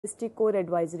GST Core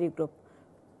Advisory Group.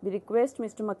 We request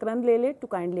Mr. Makarand Lele to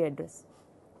kindly address.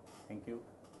 Thank you.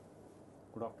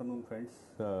 Good afternoon, friends.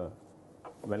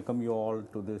 Welcome you all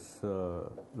to this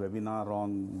webinar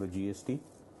on the GST.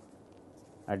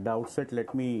 At the outset,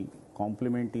 let me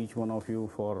compliment each one of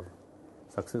you for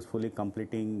successfully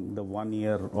completing the 1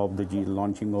 year of the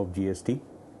launching of GST.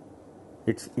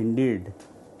 It's indeed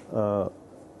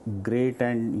great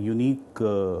and unique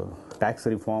tax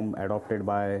reform adopted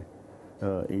by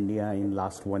India in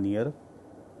last 1 year.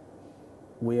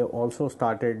 We have also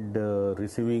started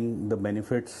receiving the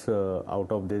benefits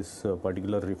out of this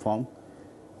particular reform,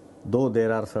 though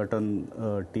there are certain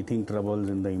teething troubles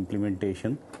in the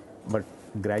implementation, but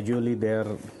gradually they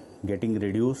are getting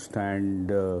reduced, and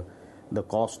the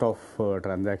cost of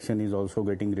transaction is also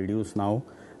getting reduced now,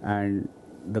 and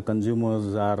the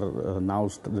consumers are now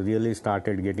really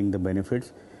started getting the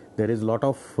benefits. There is a lot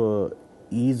of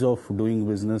ease of doing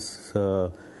business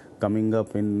coming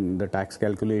up in the tax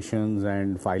calculations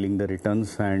and filing the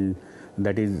returns, and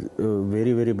that is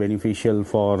very, very beneficial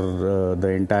for the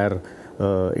entire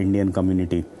Indian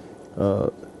community.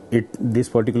 This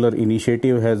particular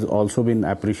initiative has also been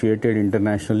appreciated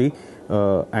internationally,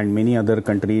 and many other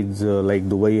countries like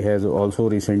Dubai has also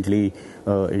recently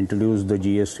introduced the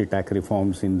GST tax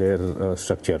reforms in their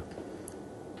structure.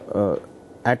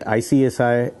 At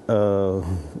ICSI,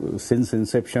 since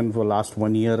inception for last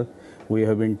 1 year, we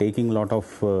have been taking a lot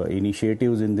of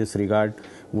initiatives in this regard.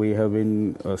 We have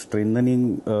been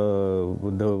strengthening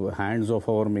the hands of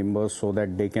our members so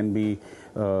that they can be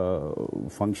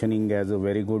functioning as a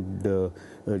very good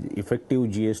effective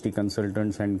GST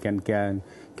consultants and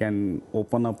can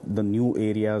open up the new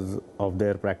areas of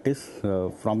their practice.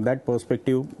 From that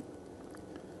perspective,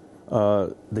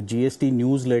 the GST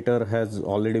newsletter has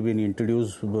already been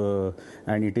introduced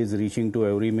and it is reaching to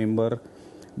every member.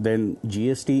 Then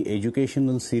GST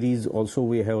educational series also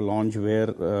we have launched,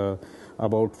 where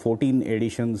about 14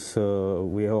 editions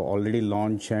we have already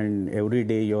launched, and every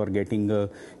day you are getting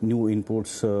new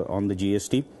inputs on the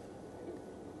GST.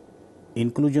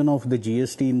 Inclusion of the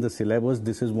GST in the syllabus,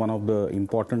 this is one of the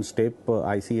important steps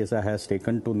ICSI has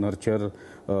taken to nurture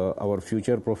our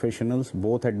future professionals,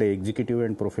 both at the executive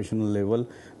and professional level.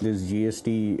 This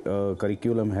GST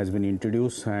curriculum has been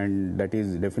introduced, and that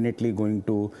is definitely going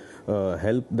to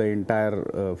help the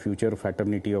entire future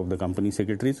fraternity of the company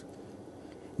secretaries.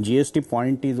 GST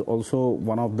Point is also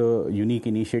one of the unique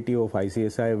initiative of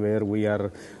ICSI, where we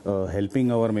are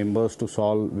helping our members to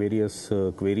solve various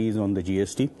queries on the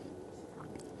GST.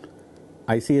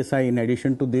 ICSI, in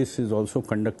addition to this, is also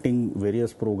conducting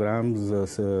various programs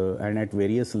and at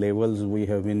various levels we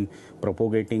have been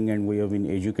propagating and we have been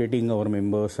educating our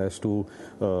members as to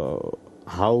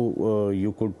how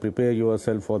you could prepare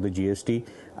yourself for the GST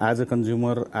as a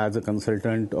consumer, as a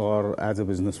consultant, or as a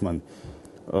businessman.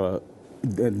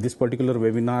 This particular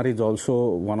webinar is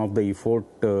also one of the effort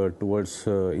towards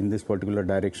in this particular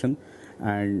direction.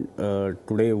 And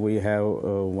today we have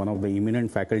one of the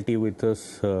eminent faculty with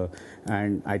us,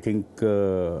 and I think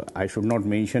I should not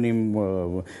mention him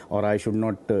or I should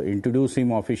not introduce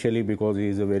him officially, because he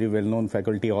is a very well-known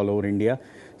faculty all over India.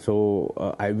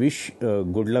 So I wish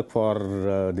good luck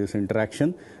for this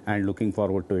interaction and looking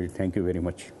forward to it. Thank you very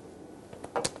much.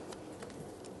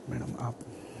 Madam,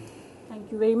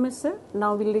 Thank you very much, sir.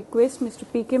 Now we'll request Mr.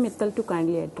 P.K. Mittal to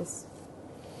kindly address.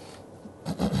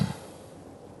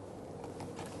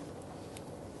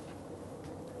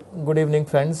 Good evening,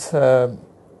 friends.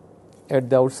 At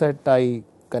the outset, I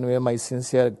convey my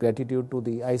sincere gratitude to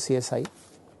the ICSI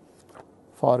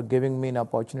for giving me an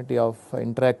opportunity of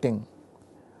interacting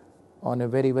on a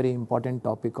very, very important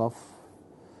topic of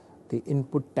the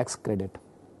input tax credit.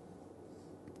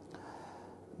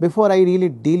 Before I really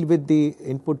deal with the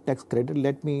input tax credit,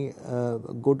 let me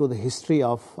go to the history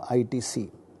of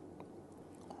ITC.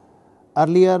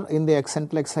 Earlier in the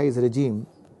exempt excise regime,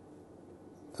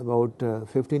 about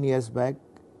 15 years back,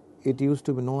 it used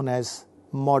to be known as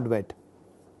ModVet,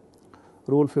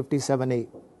 Rule 57A.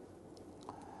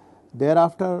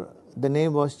 Thereafter, the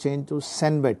name was changed to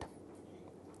SenVet,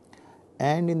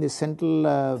 and in the central,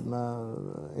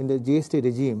 in the GST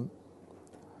regime,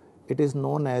 it is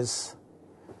known as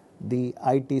the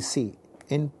ITC,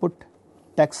 Input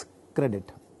Tax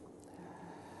Credit.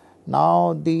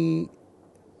 Now,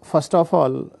 first of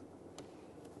all,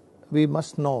 we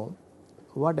must know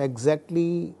what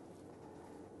exactly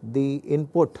the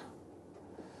input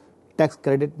tax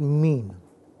credit mean.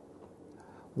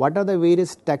 What are the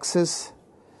various taxes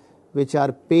which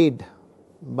are paid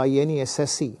by any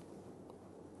assessee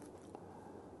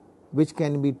which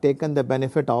can be taken the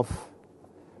benefit of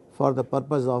for the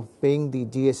purpose of paying the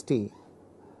GST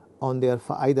on their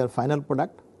either final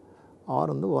product or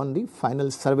on the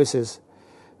final services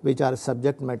which are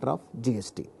subject matter of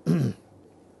GST.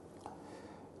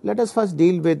 Let us first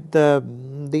deal with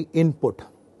the input.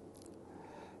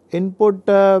 Input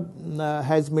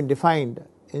has been defined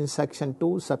in section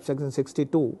 2, subsection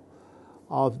 62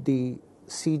 of the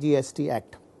CGST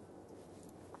Act.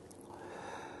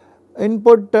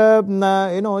 Input,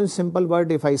 in simple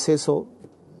word, if I say so,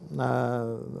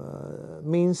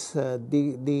 means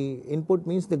the input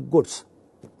means the goods,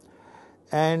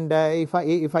 and if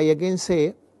I again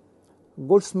say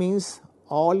goods means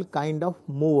all kind of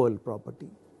movable property.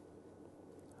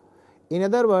 In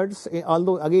other words,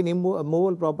 although again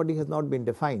movable property has not been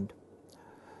defined,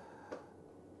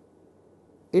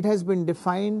 it has been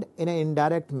defined in an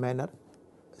indirect manner,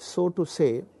 so to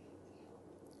say,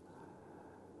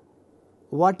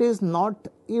 what is not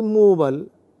immovable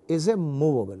is a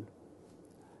movable.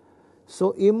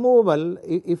 So immovable,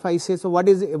 if I say so, what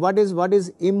is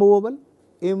immovable?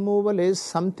 Immovable is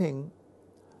something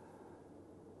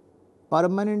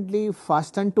permanently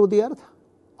fastened to the earth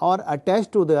or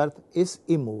attached to the earth is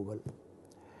immovable.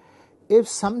 If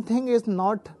something is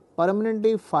not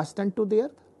permanently fastened to the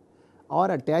earth or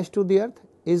attached to the earth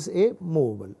is a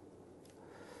movable.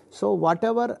 So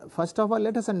whatever, first of all,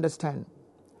 let us understand,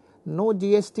 no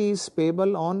GST is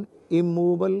payable on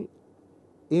immovable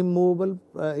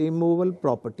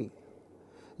property.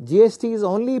 GST is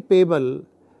only payable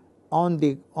on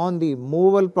the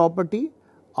movable property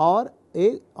or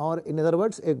in other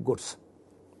words a goods.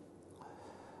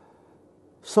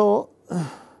 So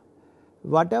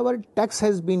whatever tax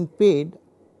has been paid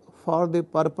for the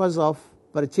purpose of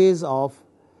purchase of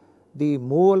the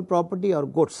movable property or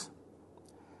goods,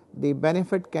 the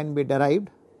benefit can be derived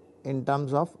in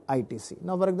terms of ITC.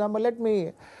 Now, for example, let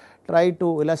me try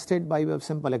to illustrate by way of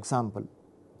simple example.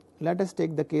 Let us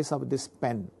take the case of this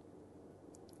pen.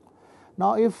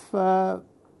 Now, if a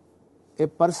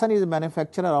person is a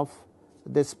manufacturer of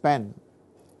this pen,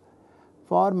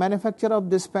 for manufacture of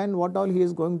this pen, what all he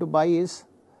is going to buy is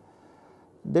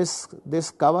this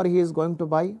cover he is going to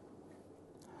buy,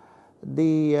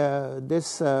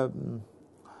 this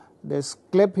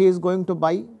clip he is going to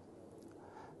buy,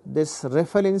 this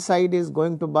refill inside is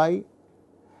going to buy,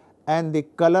 and the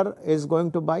color is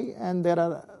going to buy, and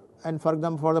for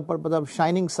example, for the purpose of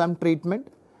shining, some treatment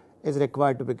is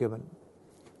required to be given.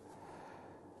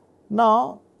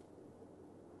 Now,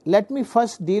 let me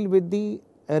first deal with the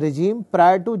regime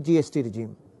prior to GST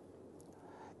regime.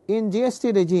 In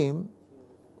GST regime,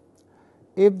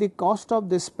 if the cost of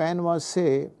this pen was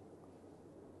say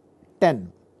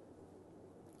 10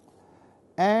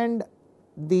 and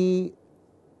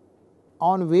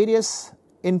on various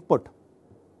input,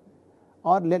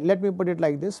 or let me put it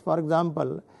like this, for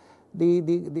example, the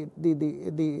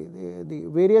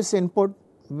various input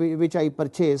which I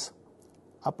purchase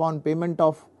upon payment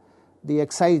of the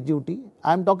excise duty,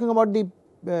 I am talking about the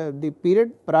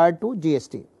period prior to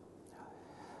GST.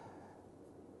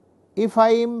 If I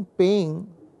am paying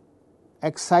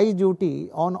excise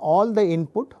duty on all the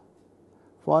input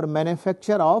for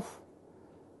manufacture of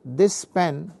this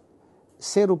pen,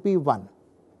 say ₹1.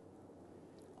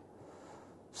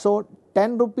 So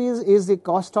 10 rupees is the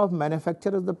cost of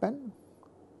manufacture of the pen,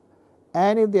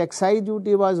 and if the excise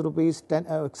duty was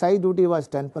excise duty was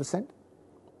 10%,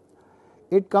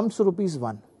 it comes to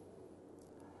 ₹1.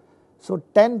 So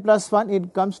 10 plus 1,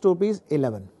 it comes to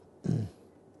 ₹11.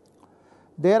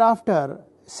 Thereafter,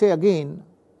 say again,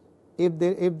 if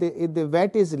the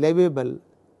VAT is leviable,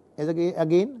 is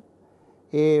again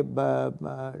a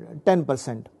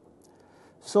 10%.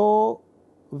 So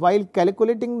while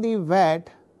calculating the VAT,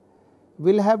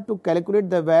 we'll have to calculate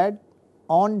the VAT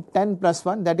on 10 plus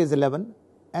 1, that is 11,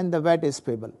 and the VAT is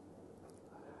payable.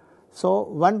 So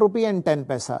 1 rupee and 10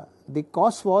 paisa. The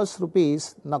cost was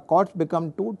rupees, now cost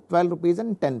become to 12 rupees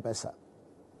and 10 paisa.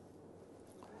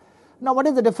 Now, what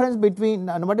is the difference between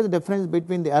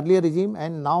the earlier regime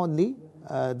and now the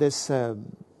this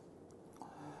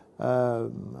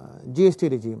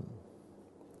GST regime?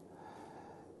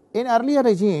 In earlier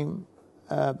regime,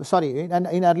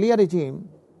 in earlier regime,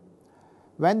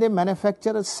 when the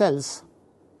manufacturer sells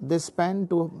this pen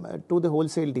to the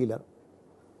wholesale dealer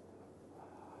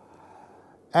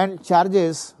and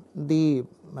charges the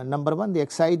number one, the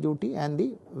excise duty and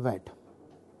the VAT,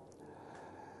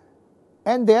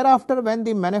 and thereafter when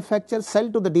the manufacturer sell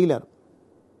to the dealer,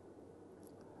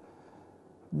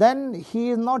 then he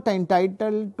is not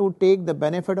entitled to take the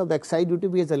benefit of the excise duty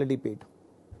he has already paid.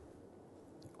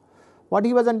 What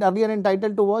he was earlier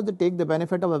entitled to was to take the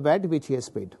benefit of a VAT which he has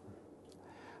paid.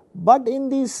 But in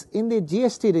the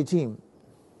GST regime,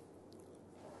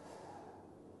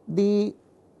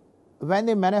 when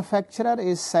the manufacturer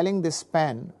is selling this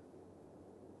pen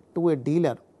to a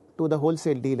dealer, to the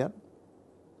wholesale dealer,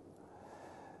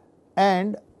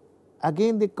 and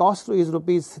again the cost is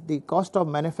rupees, the cost of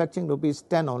manufacturing rupees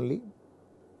 10 only,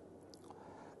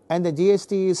 and the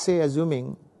GST is say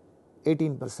assuming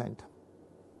 18%.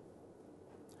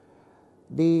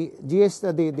 The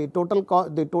GST, the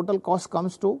total cost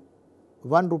comes to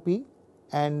 1 rupee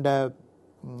and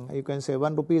you can say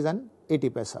 1 rupees and 80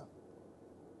 paisa.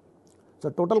 So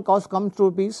total cost comes to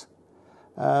rupees,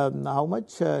 how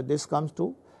much? This comes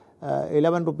to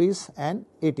 11 rupees and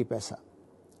 80 paisa.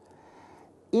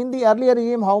 In the earlier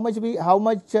regime, how much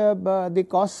the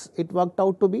cost it worked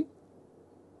out to be?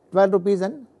 12 rupees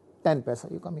and 10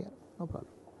 paisa. You come here, no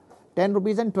problem. 10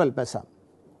 rupees and 12 paisa.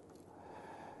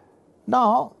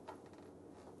 Now,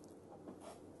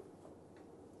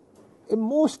 a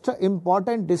most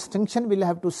important distinction we will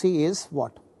have to see is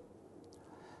what?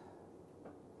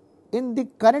 In the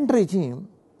current regime,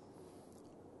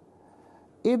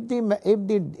 if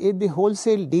the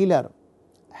wholesale dealer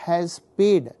has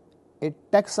paid a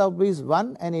tax of rupees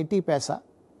 1 and 80 paisa,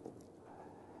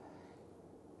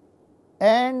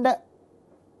 and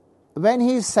when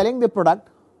he is selling the product,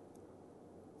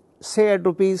 say at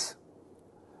rupees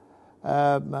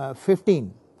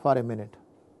 15 for a minute,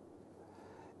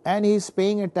 and he is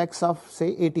paying a tax of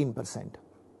say 18%.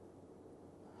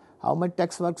 How much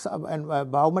tax works out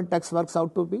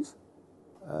to rupees?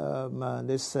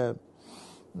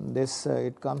 This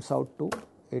it comes out to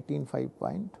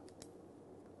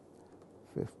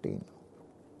 18.5.15.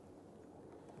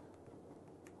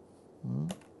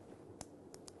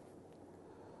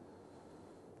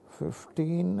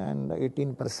 15 and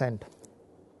 18%.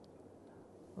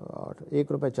 1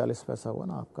 रुपये 40 पैसा हुआ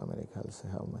ना आपका मेरे ख्याल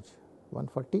से. How much?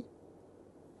 140?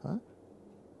 Huh?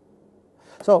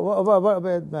 So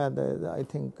I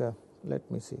think let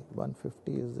me see.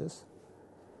 150 is this.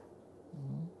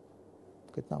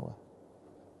 कितना हुआ?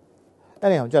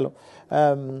 Anyhow, चलो.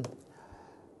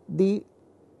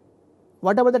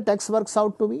 Whatever the tax works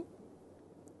out to be,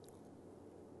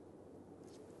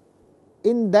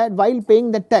 in that while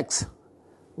paying the tax,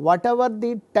 whatever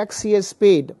the tax he has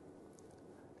paid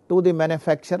to the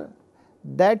manufacturer,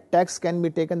 that tax can be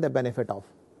taken the benefit of.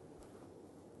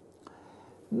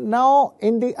 Now,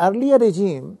 in the earlier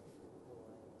regime,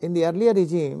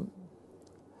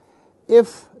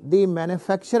 if the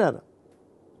manufacturer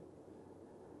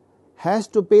has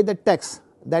to pay the tax,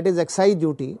 that is excise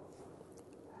duty,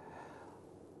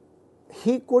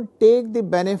 he could take the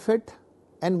benefit,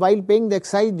 and while paying the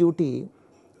excise duty,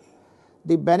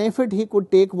 the benefit he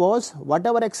could take was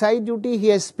whatever excise duty he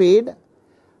has paid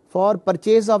for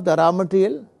purchase of the raw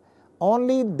material,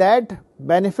 only that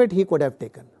benefit he could have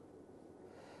taken.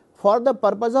 For the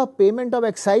purpose of payment of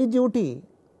excise duty,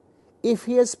 if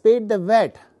he has paid the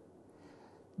VAT,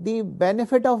 the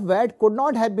benefit of VAT could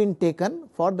not have been taken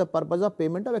for the purpose of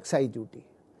payment of excise duty.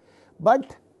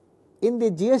 But in the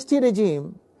GST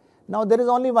regime, now there is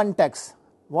only one tax.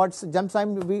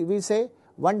 Sometimes we say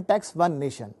one tax, one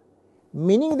nation.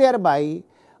 Meaning thereby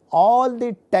all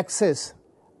the taxes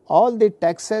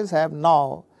have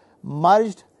now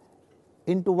merged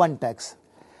into one tax.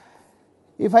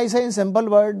 If I say in simple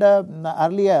word,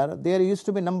 earlier there used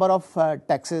to be number of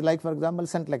taxes, like for example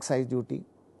central excise duty,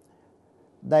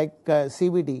 like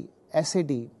CVD,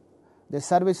 SAD, the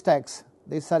service tax,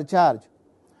 the surcharge,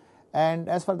 and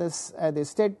as far as the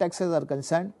state taxes are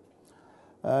concerned,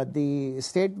 the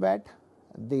state VAT,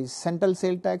 the central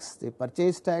sale tax, the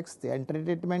purchase tax, the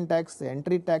entertainment tax, the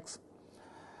entry tax,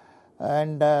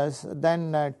 and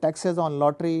then taxes on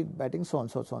lottery, betting, so on.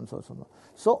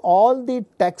 So all the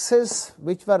taxes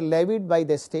which were levied by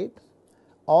the state,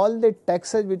 all the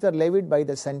taxes which are levied by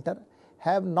the center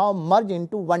have now merged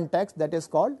into one tax, that is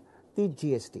called the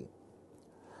GST.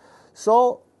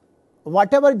 So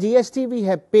whatever GST we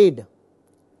have paid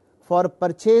for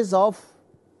purchase of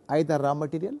either raw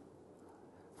material,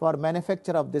 for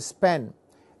manufacture of this pen,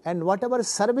 and whatever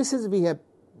services we have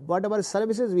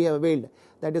availed,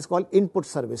 that is called input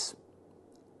service,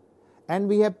 and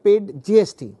we have paid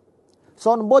GST.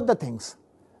 So on both the things,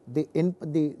 the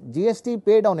GST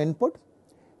paid on input,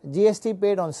 GST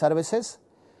paid on services,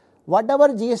 whatever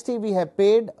GST we have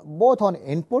paid both on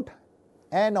input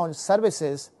and on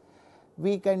services,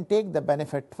 we can take the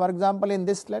benefit. For example, in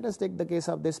this, let us take the case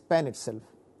of this pen itself.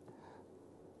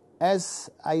 As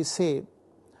I say,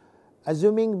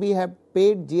 assuming we have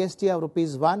paid GST of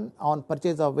rupees 1 on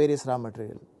purchase of various raw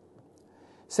material.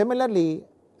 Similarly,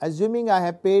 assuming I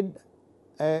have paid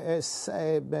a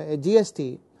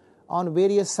GST on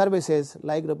various services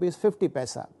like rupees 50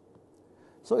 paisa.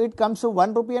 So it comes to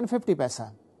 1 rupee and 50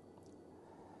 paisa.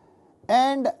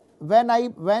 and when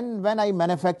I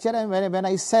manufacture and when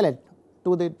I sell it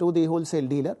to the wholesale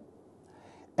dealer,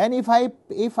 and if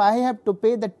I have to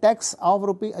pay the tax of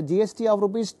GST of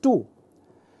rupees 2,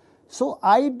 so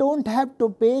I don't have to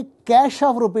pay cash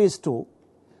of rupees 2.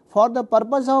 For the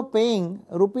purpose of paying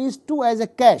rupees 2 as a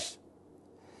cash,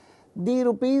 the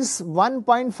rupees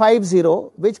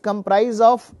 1.50, which comprise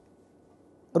of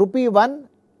rupee 1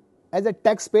 as a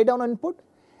tax paid on input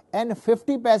and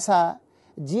 50 paisa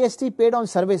GST paid on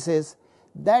services,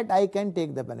 that I can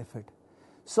take the benefit.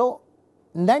 So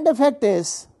net effect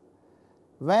is,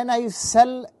 when I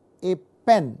sell a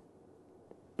pen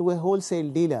to a wholesale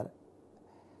dealer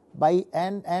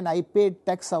and I pay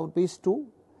tax of rupees 2,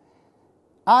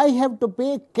 I have to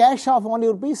pay cash of only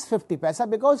rupees 50 paisa,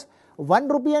 because 1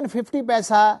 rupee and 50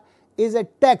 paisa is a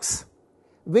tax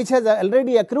which has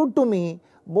already accrued to me,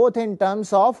 both in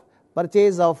terms of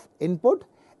purchase of input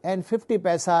and 50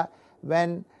 paisa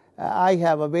when I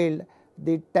have availed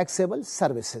the taxable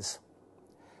services,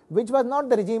 which was not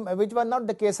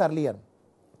the case earlier.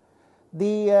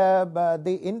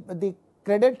 The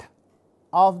credit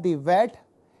of the VAT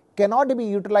cannot be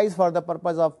utilized for the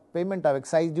purpose of payment of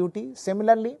excise duty.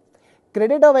 Similarly,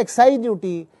 credit of excise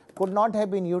duty could not have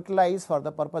been utilized for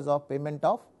the purpose of payment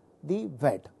of the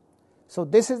VAT. So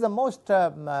this is the most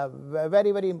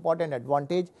very, very important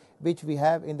advantage which we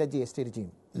have in the GST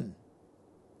regime.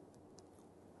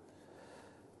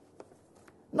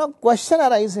 Now question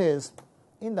arises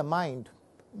in the mind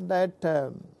that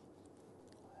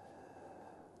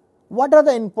what are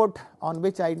the input on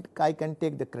which I can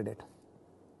take the credit?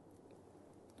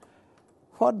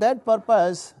 For that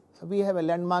purpose, we have a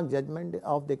landmark judgment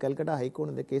of the Calcutta High Court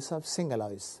in the case of single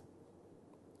alloys.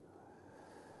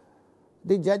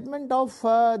 The judgment of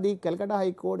the Calcutta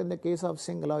High Court in the case of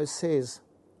single alloys says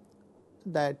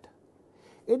that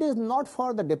it is not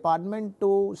for the department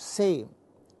to say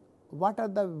what are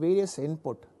the various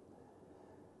input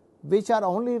which are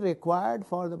only required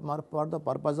for the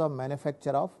purpose of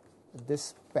manufacture of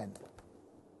this pen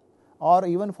or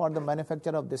even for the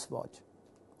manufacture of this watch.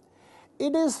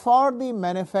 It is for the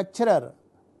manufacturer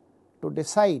to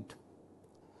decide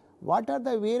what are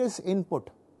the various input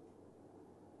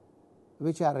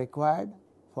which are required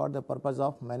for the purpose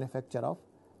of manufacture of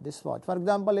this watch. For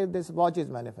example, if this watch is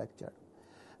manufactured,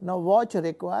 now watch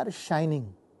requires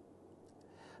shining.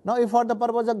 Now if for the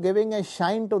purpose of giving a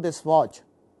shine to this watch,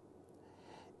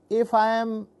 if I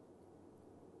am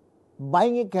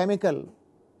buying a chemical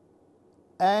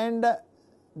and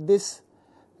this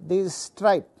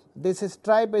stripe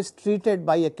is treated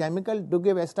by a chemical to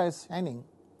give extra shining,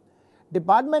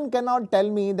 department cannot tell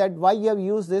me that why you have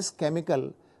used this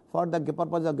chemical for the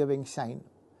purpose of giving shine,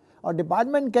 or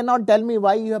department cannot tell me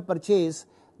why you have purchased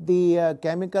the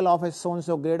chemical of a so and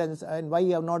so grade and why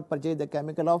you have not purchased the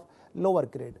chemical of lower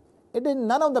grade. It is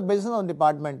none of the business of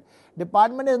department.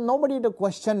 Department is nobody to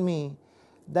question me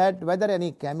that whether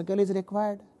any chemical is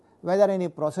required, whether any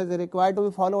process is required to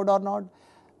be followed or not,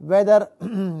 whether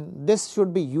this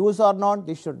should be used or not,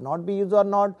 this should not be used or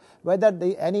not, whether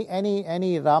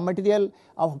any raw material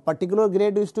of particular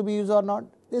grade is to be used or not.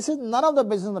 This is none of the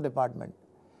business of the department.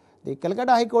 The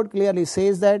Calcutta High Court clearly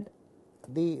says that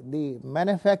the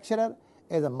manufacturer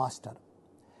is a master.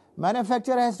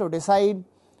 Manufacturer has to decide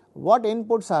what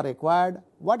inputs are required,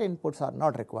 what inputs are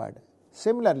not required.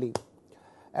 Similarly,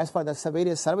 as far as the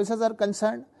various services are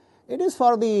concerned, it is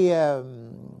for the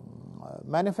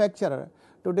manufacturer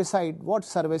to decide what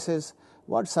services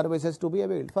to be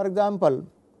availed. For example,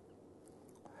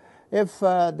 if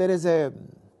there is a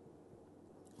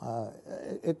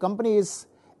company is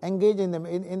engaged in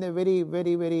a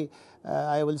very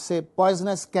I will say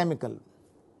poisonous chemical.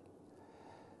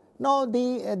 Now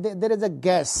there is a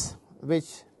gas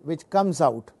which comes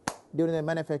out during the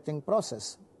manufacturing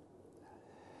process,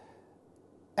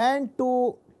 and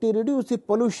to reduce the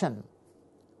pollution,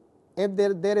 if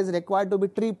there is required to be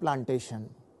tree plantation,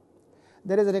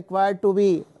 there is required to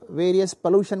be various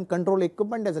pollution control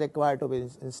equipment is required to be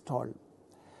installed.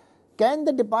 Can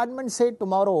the department say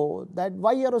tomorrow that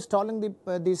why are you installing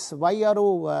this, why are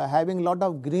you having lot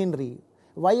of greenery,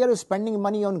 why are you spending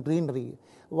money on greenery,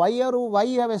 why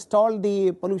you have installed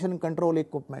the pollution control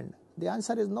equipment? The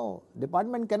answer is no.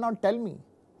 Department cannot tell me.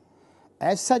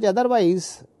 As such,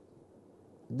 otherwise,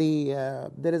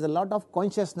 there is a lot of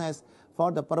consciousness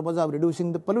for the purpose of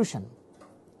reducing the pollution.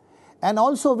 And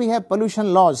also we have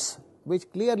pollution laws which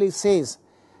clearly says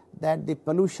that the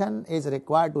pollution is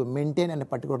required to maintain at a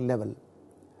particular level.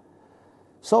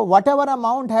 So whatever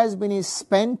amount has been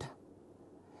spent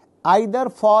either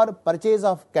for purchase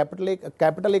of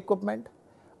capital equipment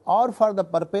or for the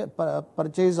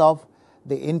purchase of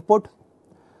the input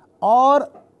or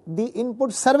the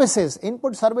input services in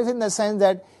the sense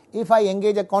that if I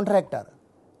engage a contractor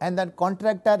and that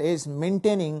contractor is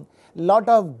maintaining lot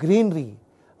of greenery,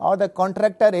 or the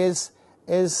contractor is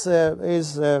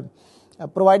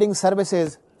providing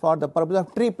services for the purpose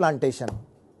of tree plantation,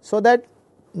 so that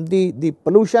the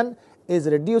pollution is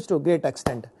reduced to a great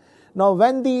extent. Now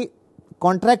when the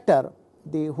contractor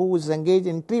who is engaged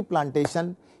in tree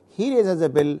plantation, he raises a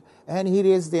bill and he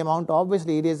raises the amount,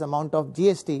 obviously he raises the amount of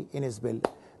GST in his bill.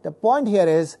 The point here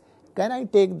is, can I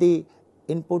take the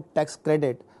input tax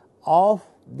credit of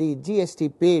the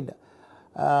GST paid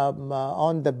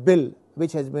on the bill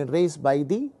which has been raised by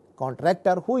the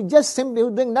contractor, who is just simply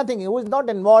doing nothing, who is not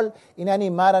involved in any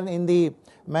manner in the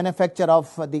manufacture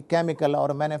of the chemical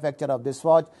or manufacture of this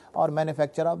watch or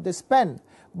manufacture of this pen,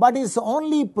 but is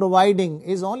only providing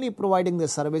the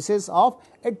services of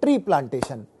a tree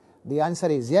plantation? The answer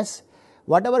is yes.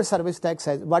 Whatever service tax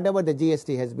whatever the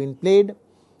GST has been paid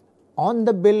on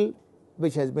the bill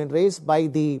which has been raised by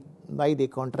the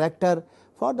contractor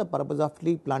for the purpose of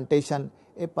tree plantation,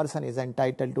 a person is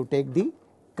entitled to take the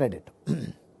credit.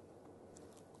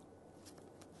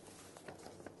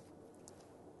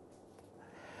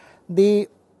 The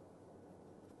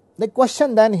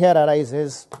question then here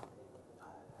arises,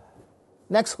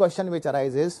 next question which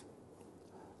arises,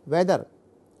 whether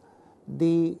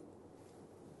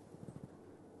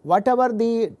whatever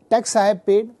the tax I have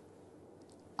paid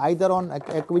either on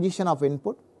acquisition of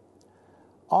input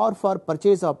or for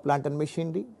purchase of plant and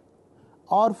machinery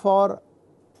or for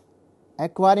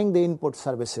acquiring the input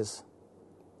services,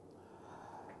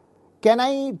 can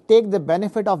I take the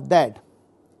benefit of that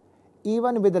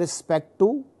even with respect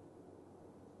to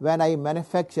when I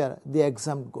manufacture the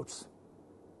exempt goods?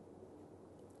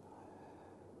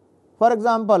 For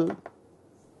example,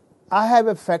 I have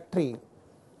a factory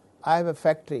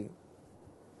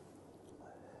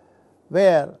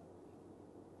where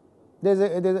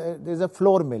there's a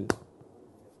flour mill.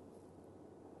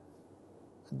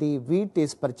 The wheat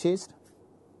is purchased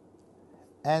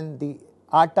and the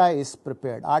atta is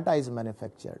prepared, atta is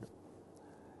manufactured,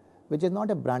 which is not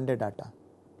a branded atta.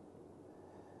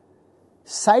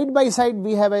 Side by side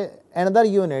we have another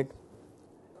unit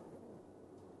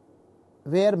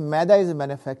where maida is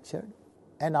manufactured,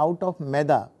 and out of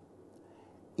maida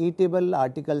eatable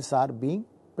articles are being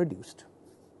produced.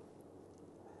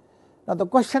 Now the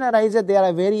question arises, there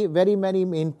are very many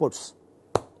inputs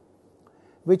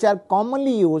which are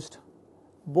commonly used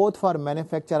both for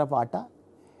manufacture of atta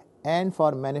and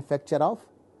for manufacture of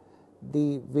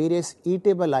the various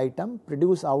eatable item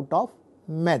produced out of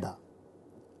maida.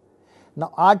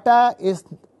 Now atta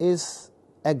is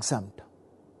exempt,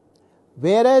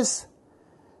 whereas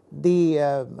the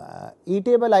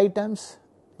eatable items,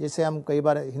 जैसे हम कई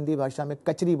बार हिंदी भाषा में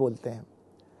कचरी बोलते हैं,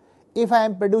 if I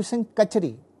am producing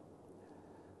कचरी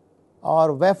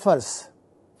or wafers,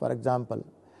 for example,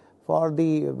 for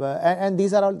the and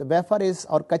these are all, the wafer is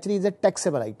or kachri is a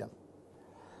taxable item.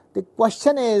 The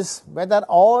question is whether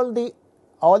all the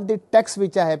tax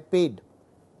which I have paid,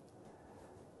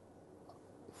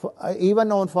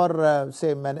 even on for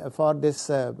say for this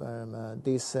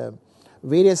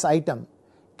various item,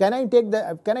 can I take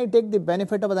the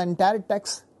benefit of the entire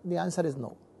tax? The answer is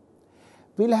no.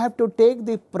 We'll have to take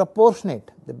the proportionate.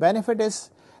 The benefit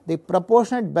is the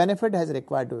proportionate benefit has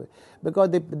required to, because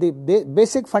the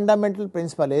basic fundamental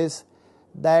principle is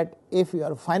that if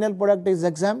your final product is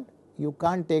exempt, you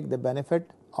can't take the benefit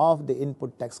of the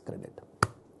input tax credit.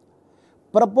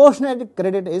 Proportionate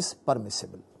credit is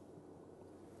permissible.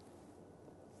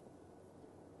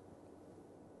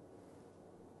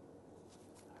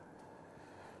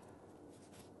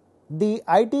 The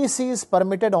ITC is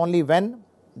permitted only when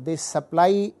the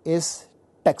supply is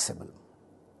taxable.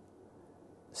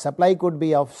 Supply could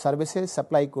be of services,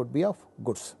 supply could be of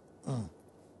goods.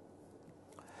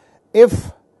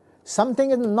 If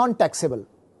something is non-taxable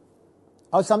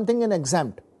or something is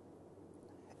exempt,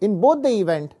 in both the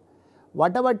event,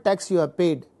 whatever tax you have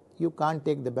paid, you can't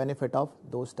take the benefit of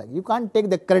those tax. You can't take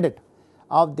the credit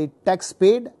of the tax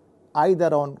paid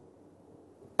either on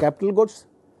capital goods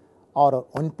or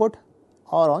on input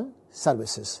or on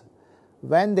services.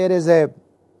 When there is a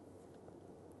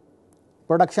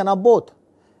production of both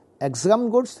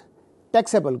exempt goods,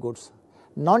 taxable goods,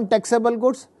 non-taxable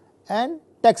goods and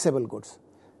taxable goods,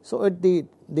 so the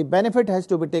benefit has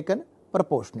to be taken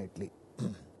proportionately.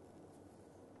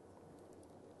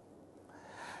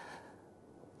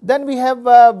 Then we have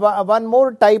one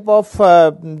more type of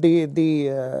the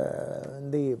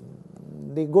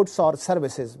goods or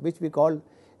services which we call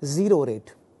zero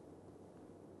rate.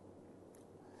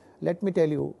 Let me tell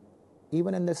you,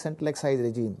 even in the central excise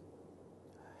regime,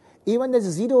 even the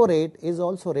zero rate is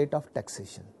also rate of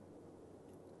taxation.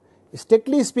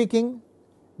 Strictly speaking,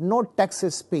 no tax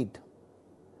is paid,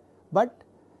 but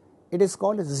it is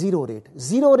called zero rate.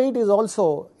 Zero rate is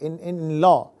also in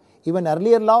law, even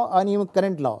earlier law and even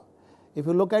current law. If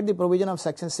you look at the provision of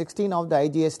section 16 of the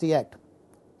IGST Act,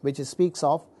 which speaks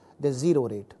of the zero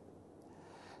rate.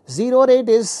 Zero rate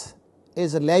is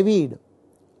levied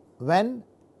when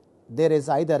there is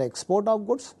either export of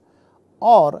goods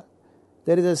or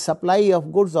there is a supply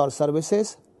of goods or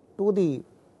services to the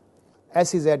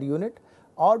SEZ unit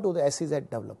or to the SEZ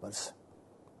developers.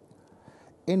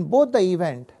 In both the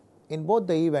event, whenever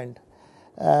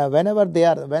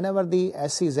the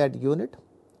SEZ unit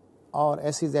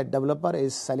or SEZ developer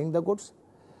is selling the goods,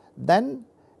 then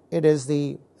it is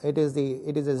a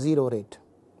zero rate.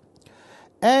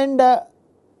 And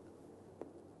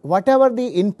whatever the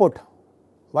input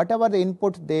whatever the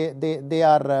input they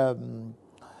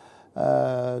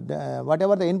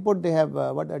have,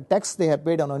 what tax they have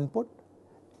paid on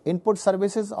input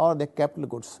services or the capital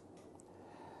goods,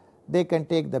 they can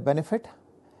take the benefit.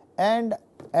 And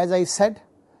as I said,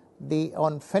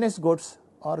 on finished goods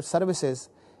or services,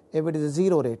 if it is a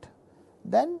zero rate,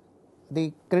 then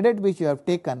the credit which you have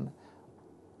taken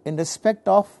in respect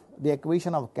of the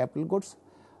acquisition of capital goods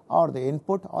or the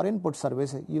input or input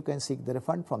service, you can seek the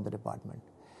refund from the department.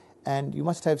 And you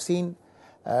must have seen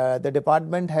the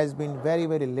department has been very,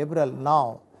 very liberal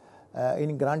now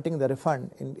in granting the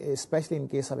refund, especially in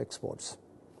case of exports.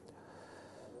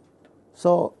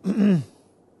 So,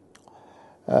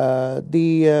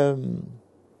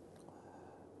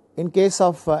 in case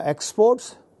of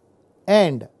exports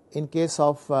and in case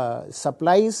of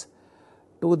supplies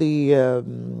to the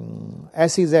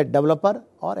SEZ developer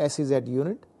or SEZ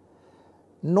unit,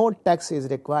 no tax is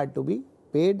required to be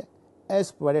paid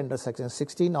as provided under section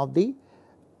 16 of the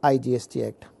IGST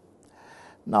Act.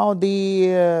 Now,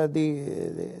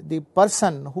 the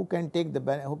person who can take the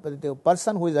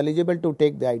person who is eligible to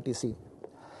take the ITC,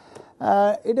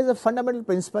 it is a fundamental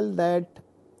principle that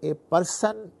a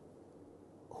person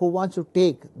who wants to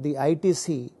take the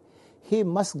ITC, he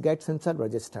must get himself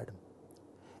registered.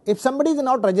 If somebody is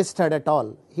not registered at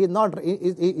all, he has not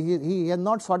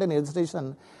sought any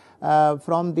registration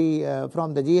from the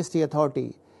GST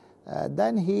authority,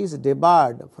 then he is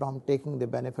debarred from taking the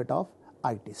benefit of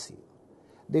ITC.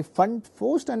 The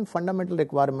first and fundamental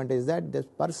requirement is that this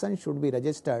person should be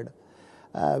registered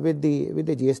with the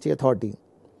GST authority.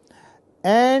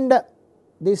 And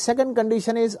the second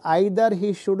condition is either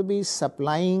he should be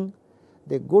supplying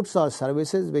the goods or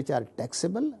services which are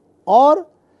taxable, or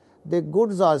the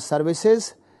goods or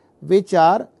services which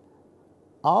are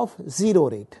of zero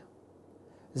rate.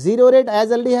 Zero rate,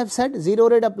 as already have said, zero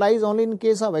rate applies only in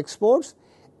case of exports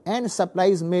and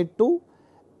supplies made to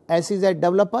SEZ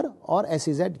developer or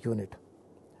SEZ unit.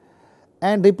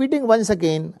 And repeating once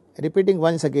again, the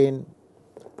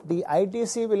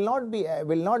ITC will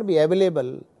not be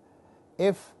available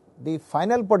if the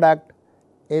final product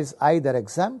is either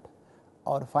exempt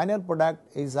or final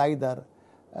product is either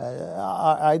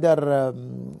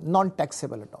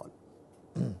non-taxable at all.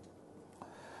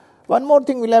 One more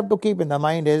thing we'll have to keep in the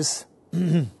mind is,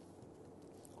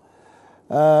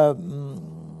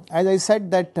 as I said,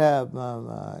 that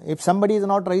if somebody is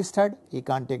not registered, he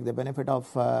can't take the benefit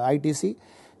of ITC.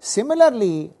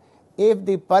 Similarly, if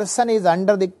the person is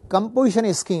under the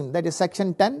composition scheme, that is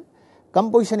section 10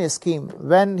 composition scheme,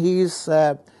 when he is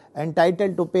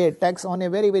entitled to pay tax on a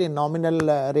very, very nominal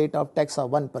rate of tax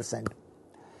of 1%,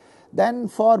 then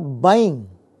for buying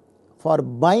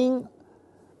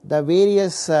the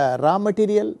various raw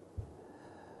material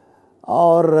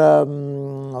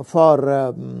or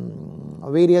for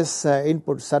various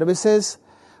input services,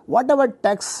 whatever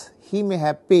tax he may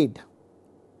have paid,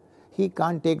 he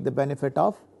can't take the benefit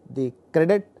of the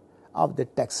credit of the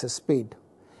taxes paid,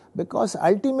 because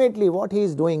ultimately what he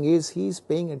is doing is he is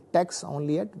paying a tax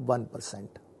only at 1%.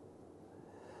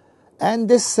 And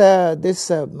this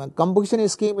composition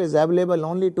scheme is available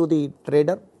only to the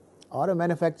trader or a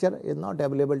manufacturer, is not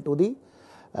available to the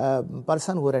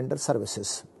person who renders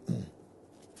services.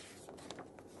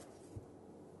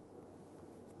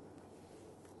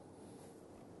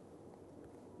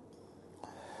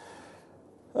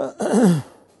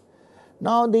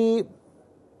 Now,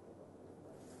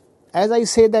 as I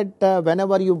say that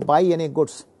whenever you buy any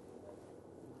goods,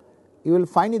 you will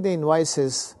find in the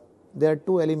invoices there are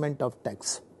two elements of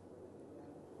tax.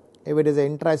 If it is an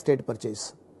intra-state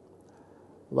purchase,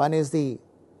 one is the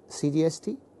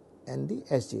CGST and the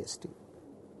SGST.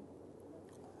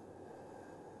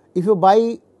 If you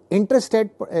buy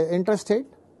interstate,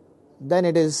 then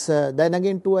it is then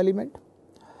again two elements.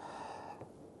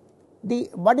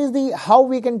 How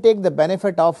we can take the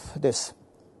benefit of this?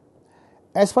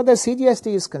 As far as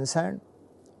CGST is concerned,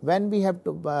 when we have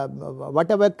to,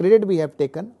 whatever credit we have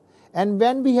taken, and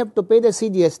when we have to pay the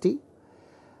CGST,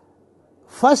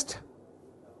 first,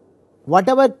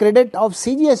 whatever credit of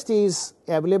CGST is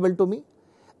available to me,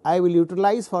 I will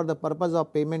utilize for the purpose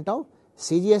of payment of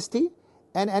CGST,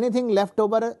 and anything left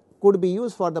over could be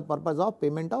used for the purpose of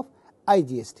payment of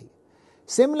IGST.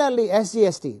 Similarly,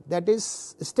 SGST, that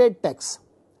is state tax.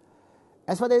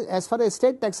 As far as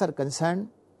state tax are concerned,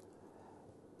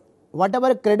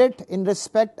 whatever credit in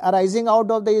respect arising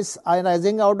out of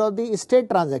the state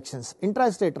transactions,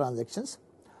 intra-state transactions,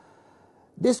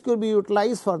 this could be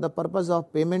utilized for the purpose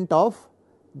of payment of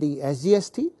the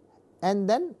SGST, and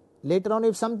then later on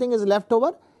if something is left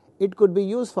over, it could be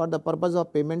used for the purpose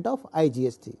of payment of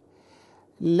IGST.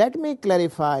 Let me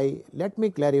clarify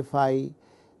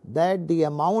that the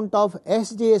amount of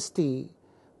SGST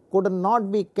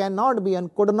cannot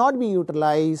be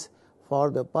utilized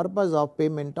for the purpose of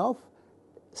payment of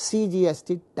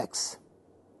CGST tax.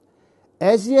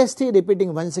 SGST,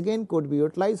 repeating once again, could be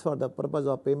utilized for the purpose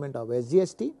of payment of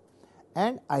SGST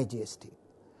and IGST.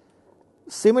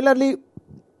 Similarly,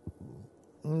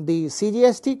 the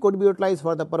CGST could be utilized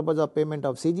for the purpose of payment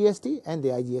of CGST and the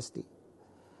IGST,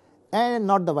 and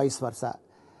not the vice versa.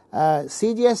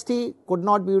 CGST could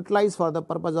not be utilized for the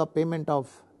purpose of payment of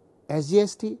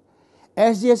SGST.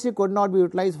 SGST could not be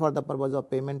utilized for the purpose of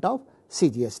payment of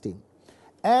CGST.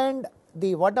 And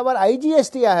whatever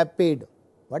IGST I have paid,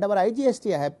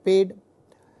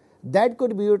 that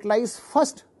could be utilized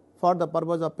first for the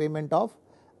purpose of payment of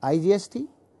IGST,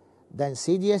 then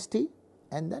CGST,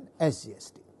 and then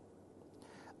SGST.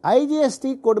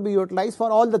 IGST could be utilized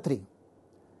for all the three,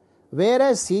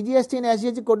 whereas CGST and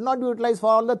SGST could not be utilized for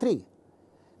all the three.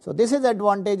 So this is the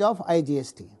advantage of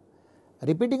IGST.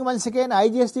 Repeating once again,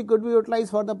 IGST could be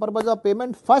utilized for the purpose of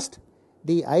payment first,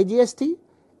 the IGST,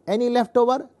 any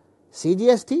leftover,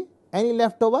 CGST, any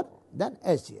leftover, then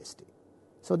SGST.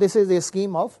 So this is the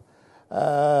scheme of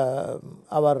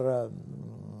our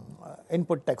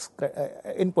input tax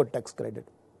credit.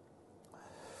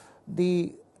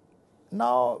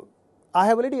 Now I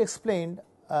have already explained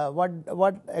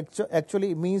what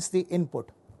actually means the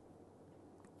input.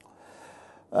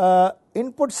 Now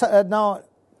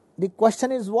the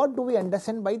question is, what do we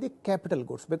understand by the capital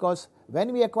goods? Because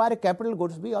when we acquire capital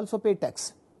goods, we also pay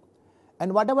tax,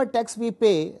 and whatever tax we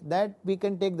pay, that we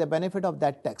can take the benefit of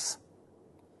that tax.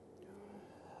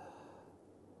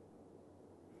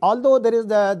 Although there is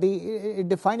it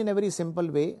defined in a very simple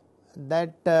way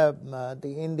that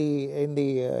in the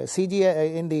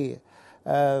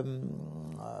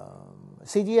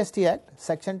CGST Act,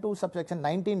 Section 2, subsection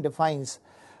 19 defines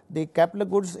the capital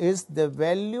goods is the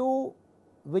value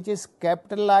which is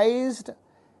capitalized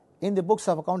in the books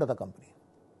of account of the company.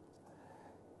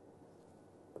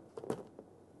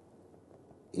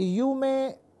 You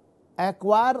may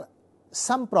acquire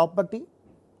some property.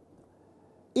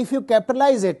 If you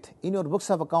capitalize it in your books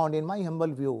of account, in my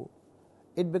humble view,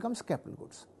 it becomes capital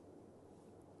goods.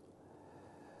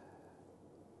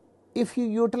 If you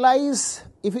utilize,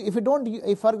 if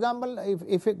for example,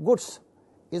 if a goods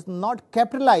is not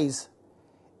capitalized,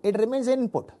 it remains an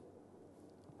input.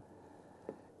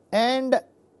 And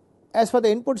as far the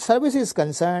input service is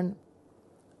concerned,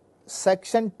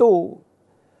 Section 2,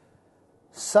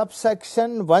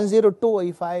 subsection 102,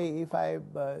 if I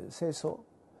say so,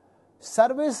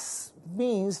 service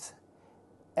means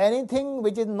anything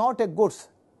which is not a goods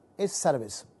is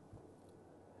service.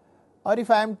 Or if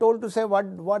I am told to say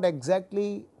what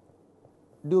exactly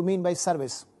do you mean by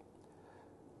service?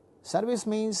 Service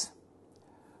means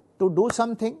to do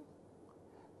something,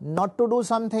 not to do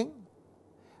something,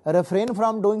 refrain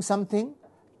from doing something,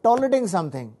 tolerating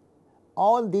something.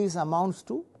 All these amounts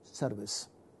to service.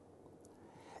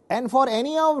 And for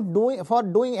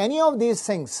doing any of these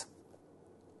things,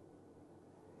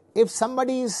 if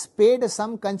somebody is paid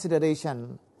some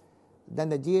consideration, then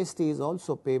the GST is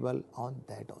also payable on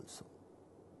that also.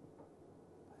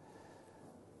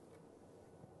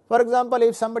 For example,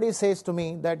 if somebody says to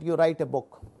me that you write a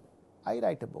book, I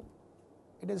write a book.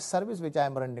 It is service which I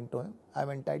am rendering to him. I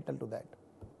am entitled to that.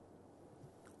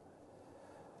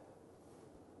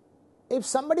 If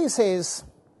somebody says,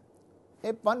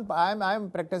 I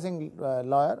am practicing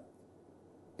lawyer,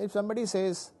 if somebody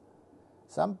says,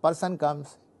 some person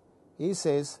comes, he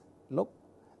says, look,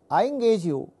 I engage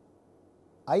you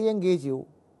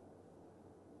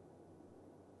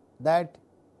that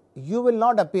you will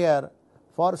not appear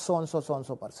for so and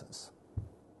so persons.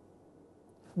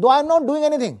 Though I am not doing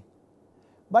anything,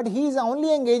 but he is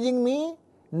only engaging me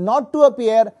not to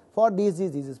appear for these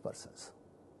persons.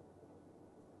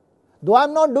 Though I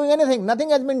am not doing anything, nothing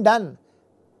has been done.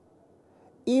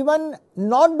 Even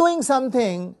not doing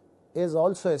something is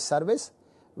also a service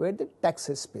where the tax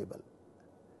is payable.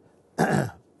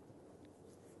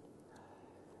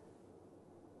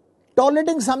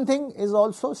 Tolerating something is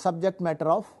also subject matter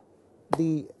of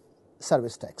the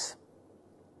service tax.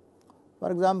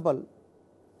 For example,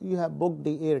 you have booked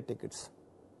the air tickets,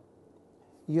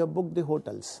 you have booked the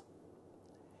hotels,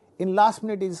 in last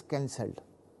minute it is cancelled.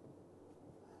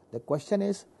 The question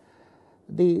is,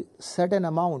 the certain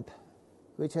amount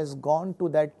which has gone to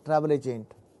that travel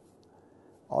agent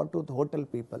or to the hotel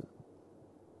people,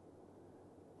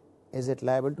 is it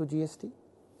liable to GST?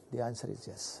 The answer is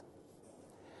yes.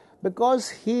 Because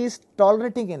he is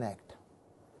tolerating an act.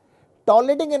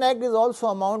 Tolerating an act is also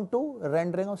amount to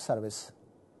rendering of service.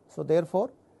 So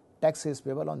therefore, tax is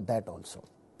payable on that also.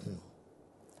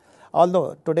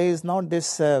 Although today is not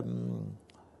this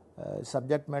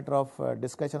subject matter of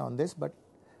discussion on this, but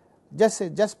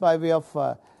just by way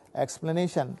of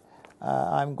explanation,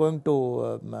 I am going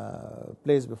to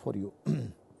place before you.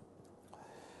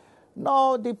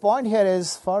 Now the point here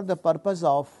is for the purpose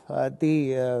of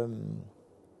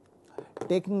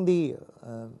taking the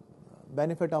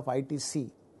benefit of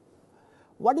ITC,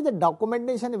 what is the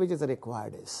documentation which is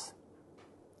required is,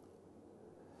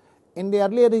 in the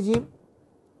earlier regime,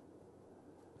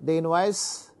 the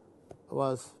invoice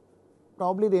was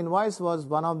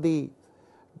one of the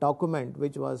document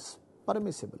which was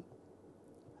permissible.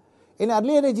 In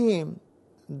earlier regime,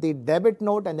 the debit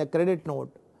note and the credit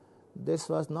note, this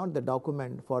was not the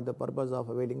document for the purpose of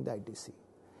availing the ITC.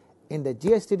 In the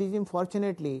GST regime,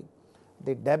 fortunately,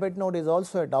 the debit note is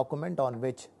also a document on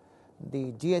which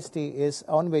the GST is,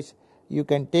 on which you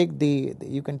can take the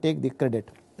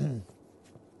credit.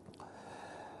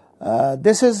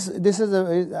 This is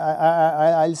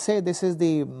I'll say this is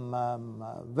the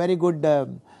very good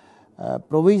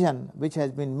provision which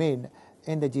has been made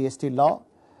in the GST law,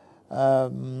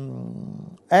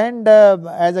 and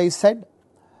as I said,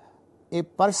 a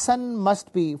person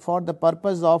must be, for the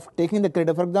purpose of taking the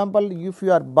credit. For example, if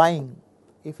you are buying,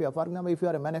 if you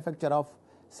are a manufacturer of,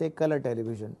 say, color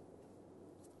television,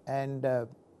 and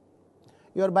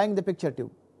you are buying the picture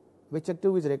tube, which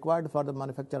tube is required for the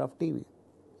manufacture of TV.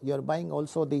 You are buying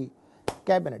also the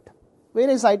cabinet.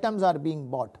 Various items are being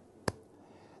bought.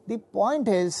 The point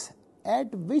is,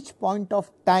 at which point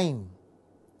of time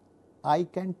I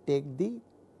can take the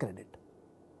credit.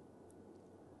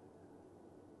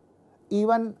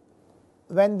 Even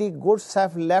when the goods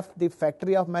have left the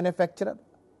factory of manufacturer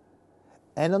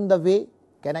and on the way,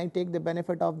 can I take the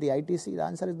benefit of the ITC? The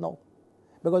answer is no,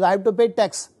 because I have to pay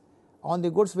tax on the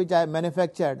goods which I have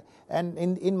manufactured, and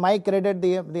in my credit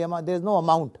the amount, there is no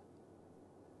amount.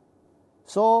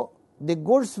 So the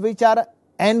goods which are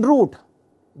en route,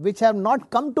 which have not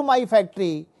come to my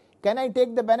factory, can I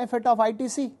take the benefit of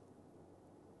ITC?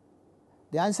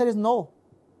 The answer is no.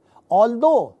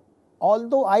 Although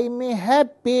I may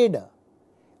have paid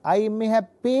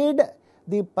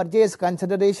the purchase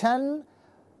consideration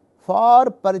for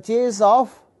purchase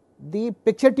of the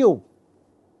picture tube,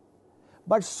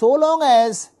 but so long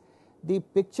as the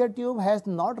picture tube has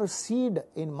not received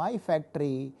in my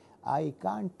factory, I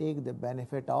can't take the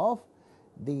benefit of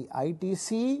the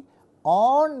ITC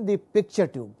on the picture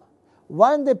tube.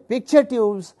 Once the picture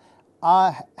tubes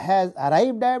has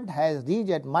reached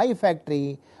at my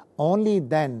factory, only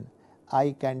then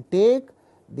I can take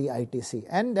the ITC.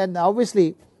 And then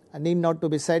obviously, need not to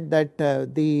be said that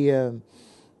the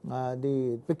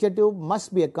picture tube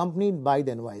must be accompanied by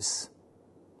the invoice,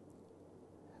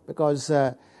 because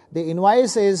the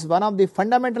invoice is one of the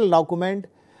fundamental document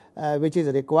which is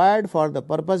required for the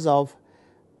purpose of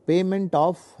payment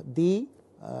of the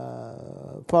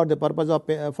for the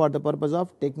purpose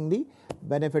of taking the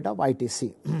benefit of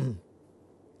ITC.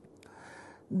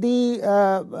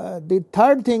 The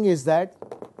third thing is that,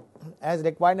 as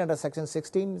required under section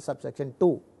 16 subsection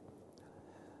 2,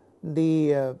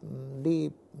 the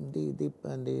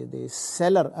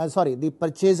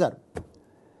purchaser,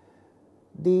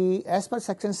 as per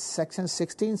section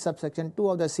 16 subsection 2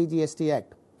 of the CGST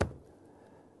Act,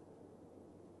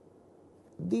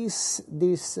 this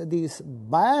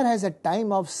buyer has a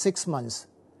time of 6 months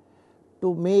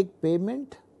to make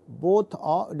payment,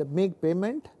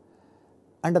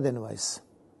 under the invoice.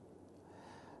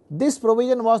 This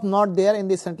provision was not there in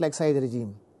the central excise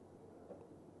regime.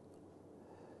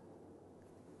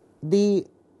 The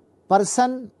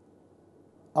person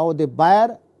or the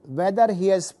buyer, whether he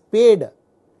has paid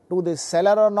to the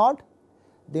seller or not,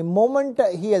 the moment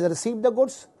he has received the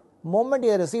goods, moment he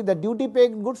has received the duty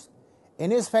paid goods in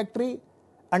his factory,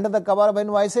 under the cover of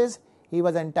invoices, he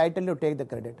was entitled to take the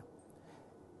credit.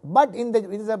 But it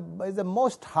is the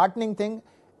most heartening thing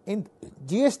in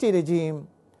GST regime.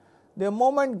 The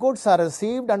moment goods are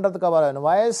received under the cover of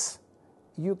invoice,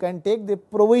 you can take the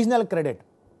provisional credit,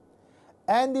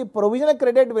 and the provisional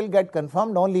credit will get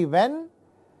confirmed only when,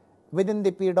 within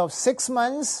the period of 6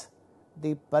 months,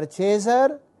 the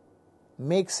purchaser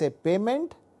makes a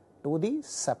payment to the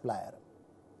supplier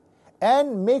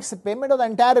and makes a payment of the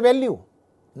entire value,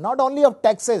 not only of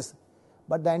taxes,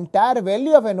 but the entire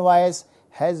value of invoice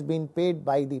has been paid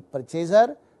by the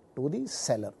purchaser to the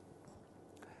seller.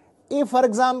 If for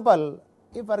example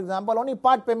only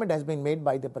part payment has been made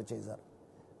by the purchaser,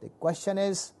 the question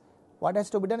is what has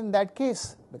to be done in that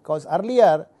case, because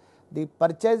earlier the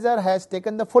purchaser has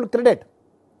taken the full credit.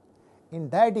 In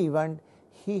that event,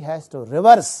 he has to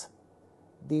reverse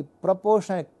the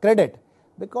proportionate credit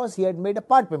because he had made a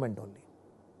part payment only,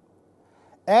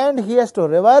 and he has to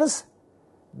reverse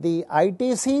the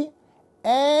ITC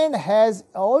and has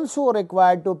also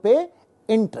required to pay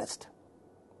interest.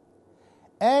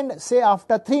 And say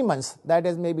after 3 months, that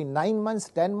is maybe 9 months,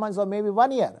 10 months or maybe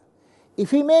 1 year, if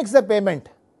he makes the payment,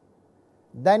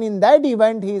 then in that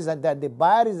event the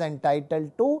buyer is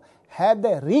entitled to have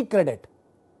the recredit.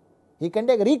 He can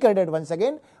take recredit once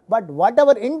again, but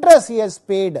whatever interest he has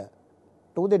paid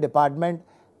to the department,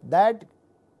 that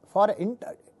for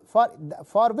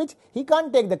which he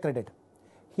can't take the credit.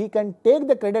 He can take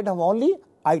the credit of only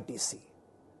ITC.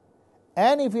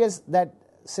 And if he has that,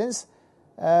 since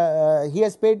he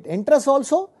has paid interest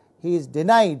also, he is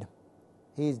denied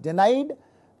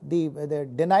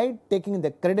taking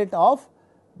the credit of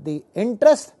the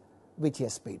interest which he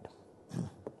has paid.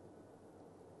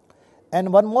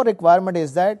 And one more requirement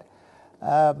is that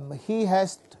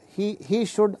he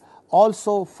should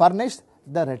also furnish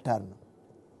the return.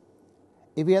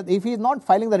 If he is not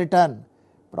filing the return,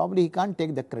 probably he can't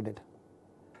take the credit.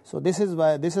 So this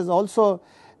is also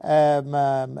a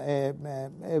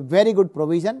very good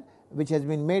provision which has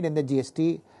been made in the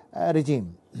GST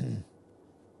regime.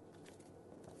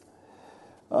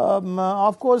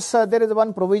 Of course, there is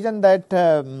one provision that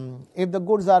if the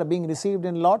goods are being received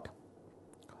in lot,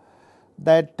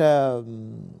 that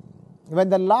when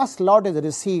the last lot is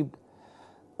received,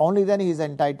 only then he is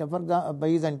entitled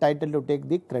to take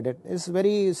the credit. It's a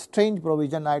very strange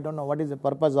provision. I don't know what is the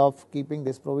purpose of keeping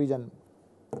this provision.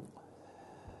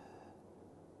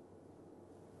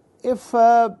 If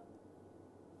there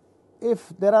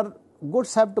are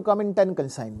goods have to come in 10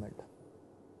 consignment,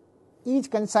 each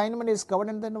consignment is covered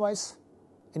in the invoice.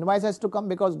 Invoice has to come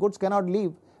because goods cannot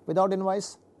leave without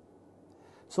invoice.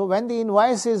 So when the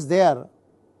invoice is there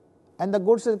and the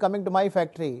goods is coming to my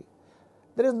factory,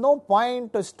 there is no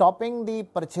point to stopping the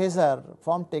purchaser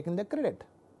from taking the credit.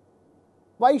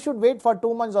 Why should wait for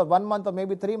 2 months or 1 month or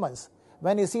maybe 3 months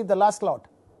when you see the last lot?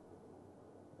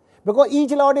 Because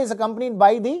each lot is accompanied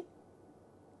by the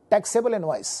taxable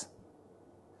invoice.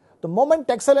 The moment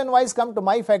taxable invoice come to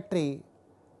my factory,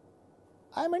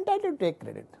 I am entitled to take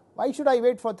credit. Why should I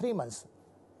wait for 3 months?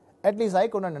 At least I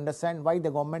couldn't understand why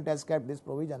the government has kept this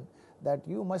provision that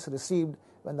you must receive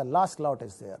when the last lot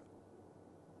is there.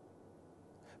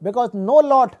 Because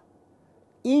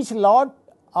each lot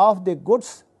of the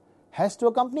goods has to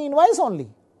accompany invoice only.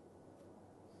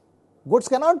 Goods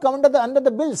cannot come under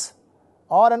the bills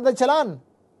or under the challan.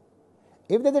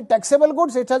 If there is taxable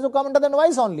goods, it has to come under the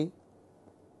invoice only.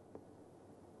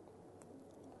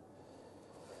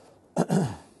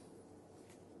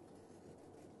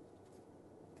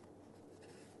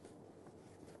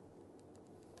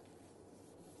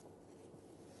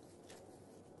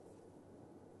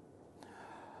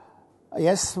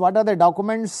 Yes, what are the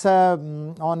documents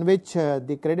on which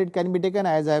the credit can be taken,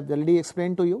 as I have already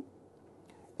explained to you.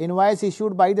 Invoice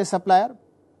issued by the supplier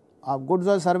of goods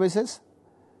or services.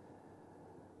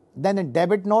 Then a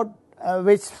debit note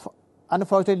which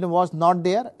unfortunately was not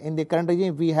there. In the current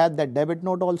regime, we have that debit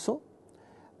note also.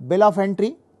 Bill of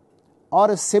entry or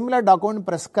a similar document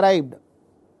prescribed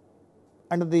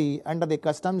under the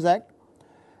Customs Act.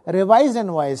 Revised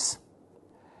invoice.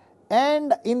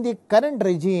 And in the current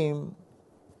regime,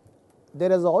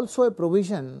 there is also a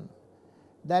provision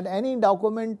that any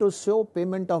document to show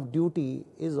payment of duty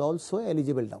is also an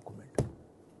eligible document.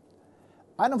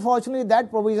 Unfortunately,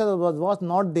 that provision was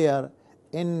not there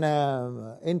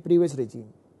in previous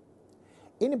regime.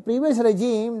 In previous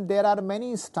regime, there are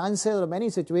many instances or many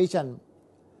situations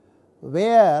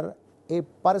where a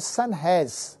person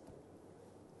has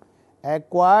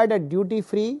acquired a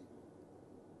duty-free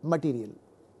material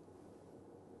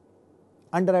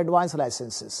under advance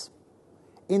licenses,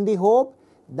 in the hope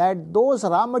that those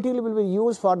raw material will be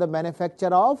used for the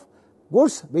manufacture of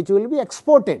goods which will be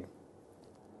exported.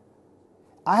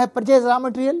 I have purchased raw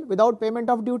material without payment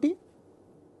of duty.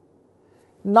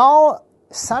 Now,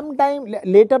 sometime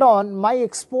later on, my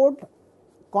export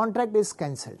contract is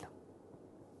cancelled,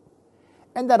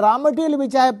 and the raw material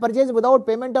which I have purchased without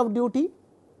payment of duty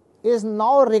is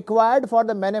now required for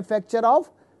the manufacture of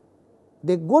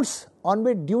the goods on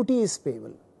which duty is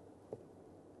payable.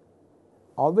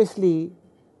 Obviously,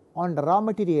 on the raw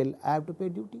material, I have to pay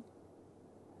duty.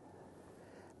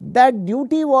 That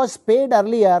duty was paid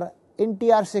earlier in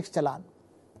TR6 challan.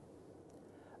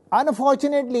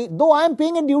 Unfortunately, though I am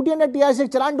paying a duty under TR6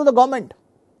 challan to the government,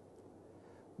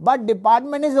 but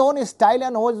department is own style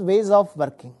and own ways of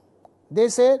working. They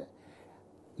say,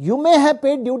 you may have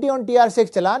paid duty on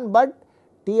TR6 challan, but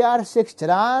TR6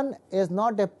 challan is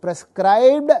not a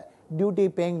prescribed duty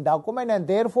paying document, and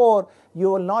therefore you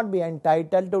will not be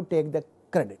entitled to take the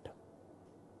credit.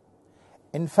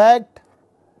 In fact,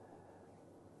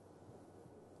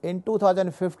 in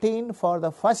 2015, for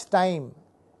the first time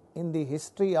in the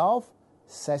history of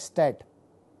SESTAT,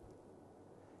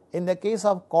 in the case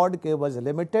of Cord Cables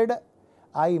Limited,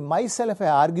 I myself have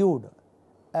argued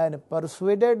and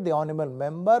persuaded the honourable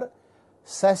member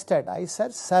SESTAT. I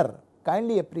said, sir,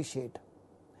 kindly appreciate,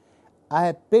 I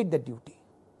have paid the duty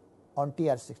on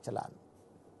TR6 challan,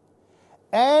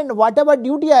 and whatever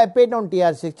duty I have paid on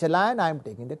TR6 challan, I am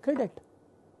taking the credit.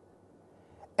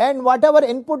 And whatever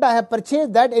input I have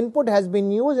purchased, that input has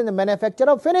been used in the manufacture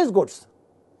of finished goods,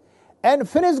 and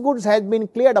finished goods has been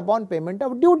cleared upon payment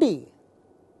of duty.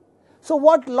 So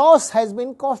what loss has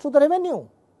been caused to the revenue?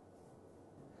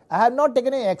 I have not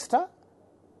taken any extra.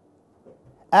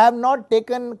 I have not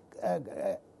taken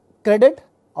credit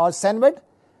or senvet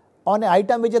on an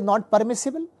item which is not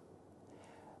permissible.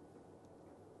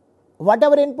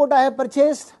 Whatever input I have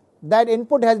purchased, that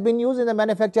input has been used in the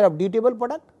manufacture of dutiable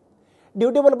product.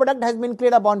 Dutiable product has been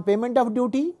cleared upon payment of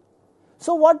duty.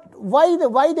 So why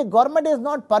the government is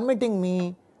not permitting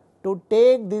me to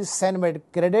take this senvet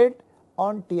credit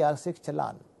on TR6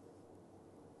 challan?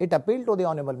 It appealed to the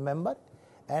honourable member,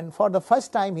 and for the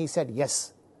first time he said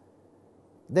yes.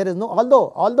 There is no,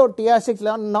 although TR6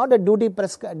 challan not a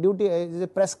is a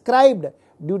prescribed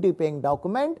duty paying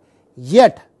document,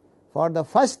 yet for the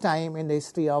first time in the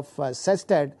history of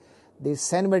SESTAT, the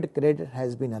senvet credit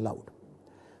has been allowed.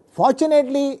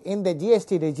 Fortunately, in the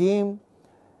GST regime,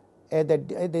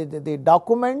 the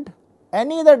document,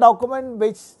 any other document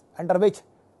which under which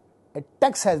a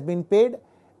tax has been paid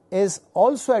is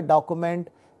also a document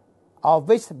of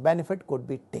which benefit could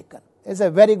be taken. It's a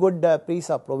very good piece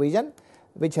of provision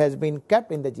which has been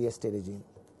kept in the GST regime.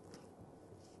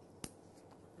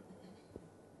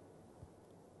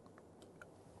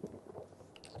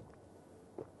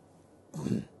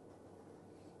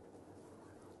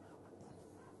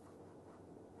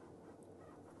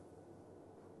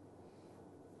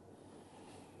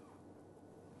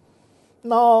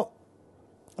 Now,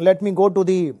 let me go to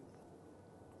the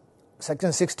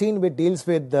section 16, which deals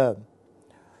with the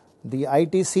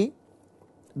ITC,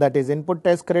 that is input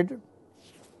tax credit.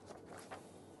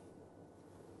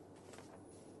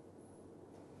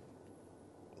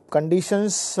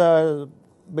 Conditions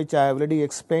which I have already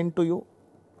explained to you.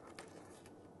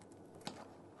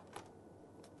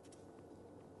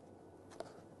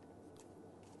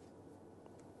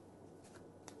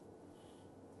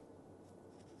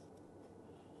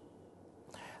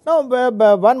 Now,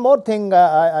 one more thing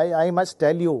I must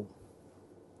tell you.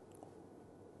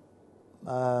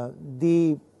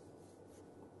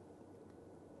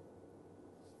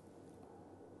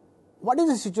 What is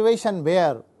the situation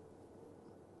where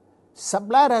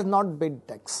supplier has not paid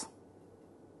tax?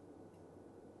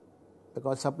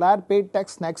 Because supplier paid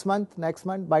tax next month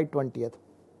by 20th.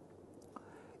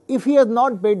 If he has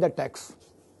not paid the tax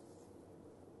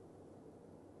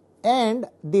and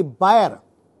the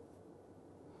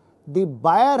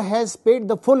buyer has paid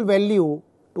the full value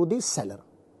to the seller,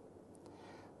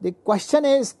 the question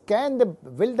is,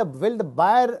 will the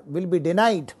buyer be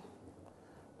denied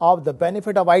of the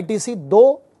benefit of ITC,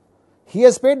 though he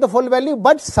has paid the full value,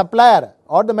 but supplier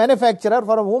or the manufacturer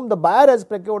from whom the buyer has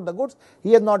procured the goods,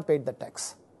 he has not paid the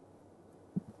tax.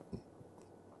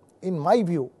 In my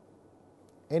view,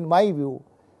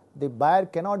 the buyer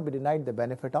cannot be denied the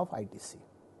benefit of ITC.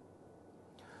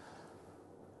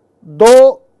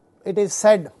 Though it is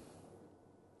said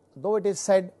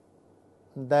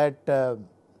that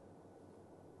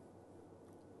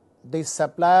the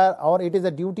supplier, or it is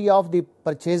the duty of the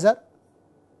purchaser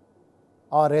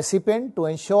or recipient to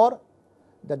ensure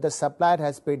that the supplier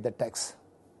has paid the tax.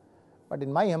 But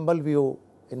in my humble view,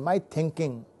 in my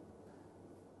thinking,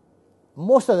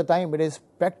 most of the time it is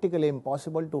practically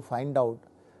impossible to find out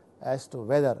as to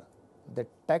whether the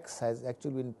tax has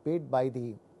actually been paid by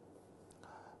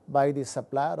the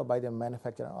supplier or by the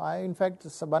manufacturer. In fact,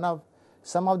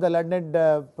 some of the learned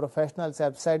professionals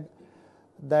have said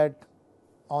that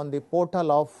on the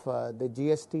portal of the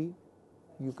GST,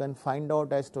 you can find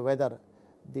out as to whether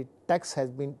the tax has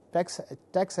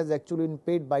actually been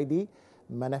paid by the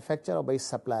manufacturer or by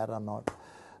supplier or not.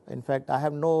 In fact, I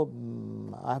have not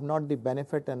the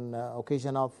benefit and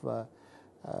occasion of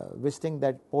visiting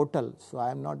that portal, so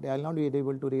I will not be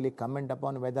able to really comment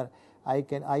upon whether I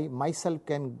myself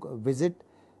can visit,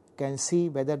 can see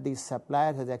whether the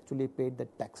supplier has actually paid the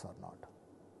tax or not.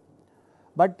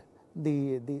 But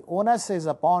the onus is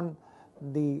upon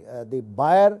the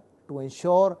buyer to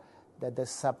ensure that the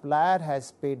supplier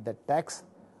has paid the tax.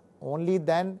 Only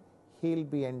then he will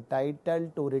be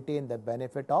entitled to retain the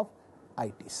benefit of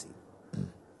ITC.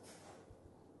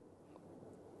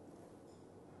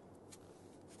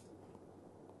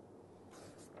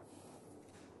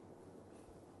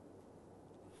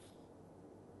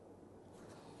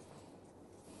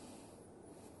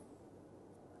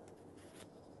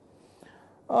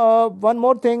 One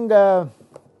more thing, it's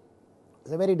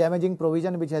a very damaging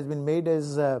provision which has been made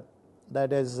is that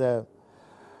is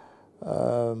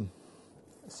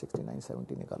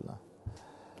 6970 nikalna.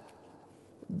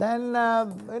 Then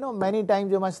many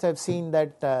times you must have seen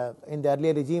that in the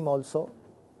earlier regime also,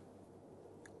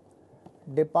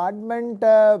 department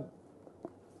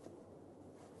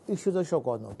issues a show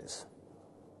cause notice.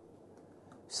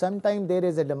 Sometimes there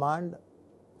is a demand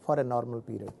for a normal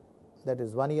period, that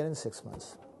is 1 year and 6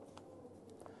 months.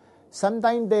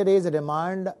 Sometimes they raise a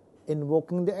demand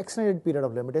invoking the extended period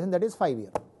of limitation, that is 5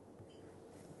 years.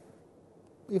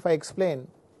 If I explain,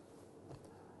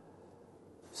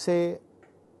 say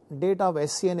date of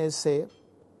SCN is say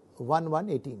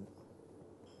 1/1/18.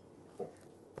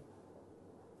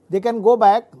 They can go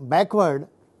backward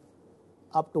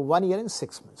up to 1 year and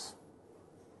 6 months.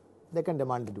 They can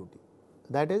demand the duty.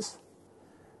 That is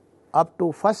up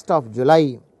to 1st of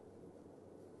July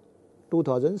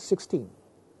 2016.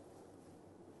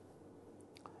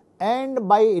 And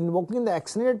by invoking the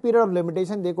extended period of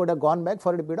limitation, they could have gone back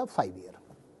for a period of 5 years.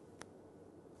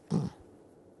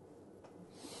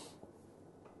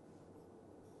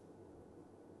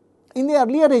 In the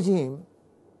earlier regime,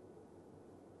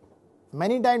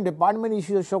 many times department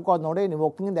issues a show cause notice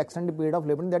invoking the extended period of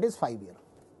limitation, that is 5 years.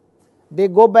 They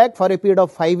go back for a period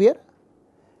of 5 years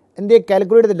and they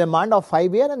calculate the demand of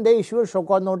 5 years and they issue a show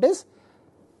cause notice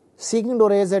seeking to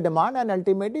raise a demand, and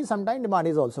ultimately sometimes demand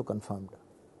is also confirmed.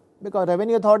 Because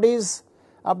revenue authorities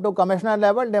up to commissioner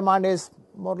level, demand is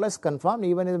more or less confirmed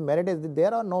even if merit is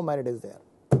there or no merit is there.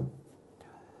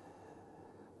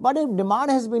 But if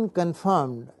demand has been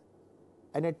confirmed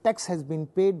and a tax has been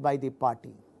paid by the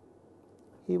party,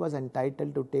 he was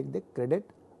entitled to take the credit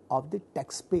of the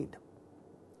tax paid.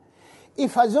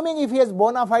 Assuming he has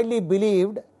bona fidely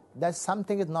believed that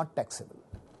something is not taxable,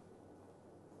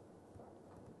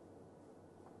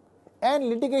 and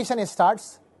litigation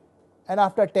starts, and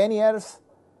after 10 years,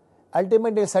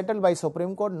 ultimately settled by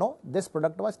Supreme Court, no, this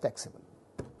product was taxable.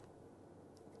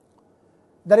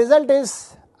 The result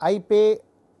is,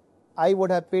 I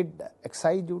would have paid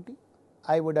excise duty,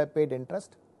 I would have paid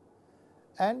interest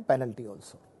and penalty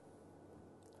also.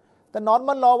 The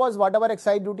normal law was whatever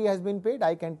excise duty has been paid,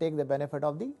 I can take the benefit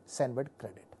of the SENVET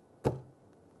credit.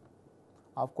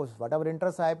 Of course, whatever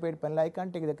interest I paid, penalty, I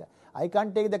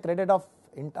can't take the credit of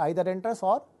either interest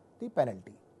or the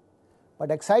penalty. But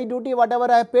excise duty,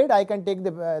 whatever I have paid, I can take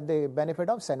the benefit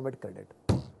of SENVET credit.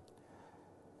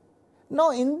 Now,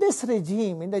 in this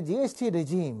regime, in the GST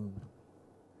regime,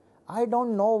 I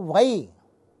don't know why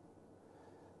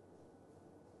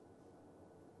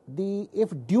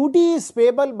if duty is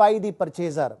payable by the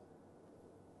purchaser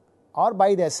or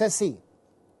by the assessee,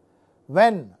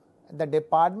 when the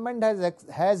department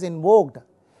has invoked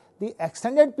the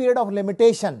extended period of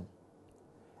limitation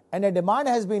and a demand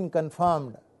has been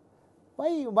confirmed,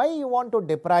 why you want to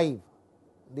deprive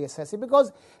the assessee?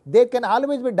 Because there can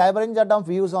always be divergence of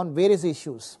views on various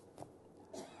issues.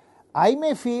 I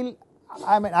may feel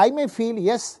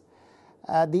yes,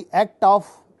 the act of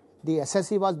the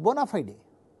assessee was bona fide.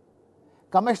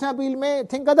 Commissioner appeal may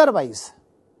think otherwise.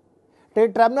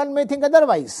 Trade tribunal may think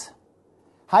otherwise.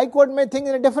 High court may think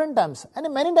in different terms.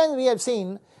 And many times we have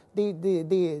seen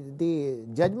the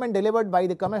judgment delivered by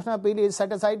the commissioner appeal is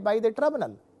set aside by the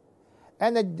tribunal,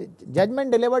 and the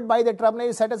judgment delivered by the tribunal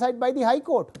is set aside by the high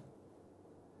court.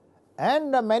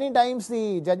 And many times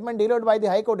the judgment delivered by the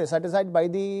High Court is set aside by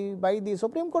the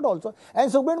Supreme Court also.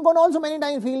 And Supreme Court also many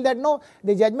times feel that no,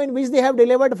 the judgment which they have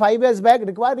delivered 5 years back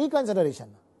require reconsideration.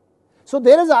 So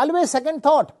there is always second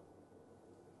thought,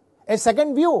 a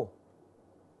second view.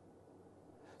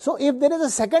 So if there is a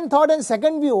second thought and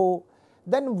second view,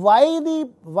 then why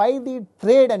the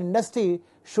trade and industry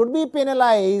should be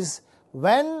penalized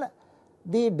when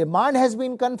the demand has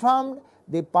been confirmed,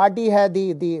 the party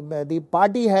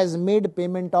has made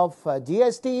payment of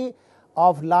GST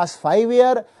of last 5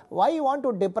 years. Why you want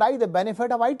to deprive the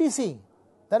benefit of ITC?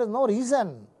 There is no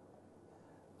reason.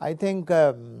 I think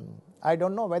I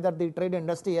don't know whether the trade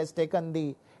industry has taken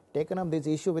up this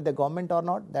issue with the government or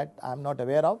not. That I am not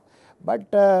aware of. But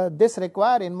this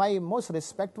require, in my most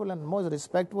respectful and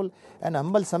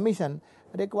humble submission,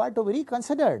 required to be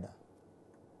reconsidered.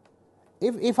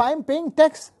 If I am paying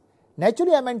tax,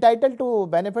 naturally I am entitled to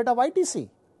benefit of ITC.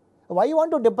 Why you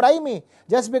want to deprive me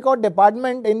just because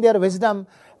department in their wisdom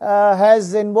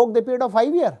has invoked the period of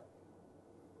 5 years?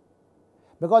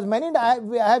 Because I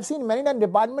have seen many times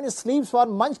department sleeps for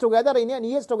months together, in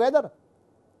years together.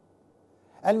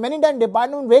 And many times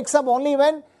department wakes up only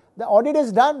when the audit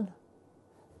is done.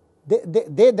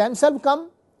 They themselves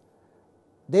come,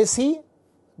 they see,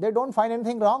 they don't find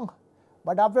anything wrong.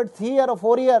 But after 3 years or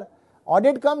 4 years,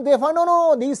 audit comes, they find,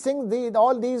 no, these things,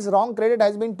 all these wrong credit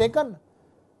has been taken.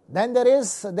 Then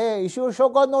they issue show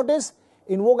cause notice,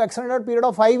 invoke extended period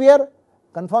of 5 years,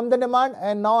 confirm the demand,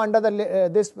 and now under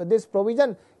this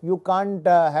provision, you can't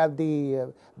have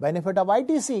the benefit of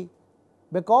ITC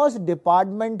because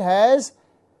department has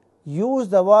used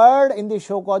the word in the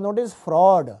show cause notice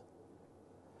fraud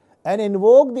and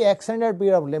invoke the extended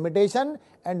period of limitation,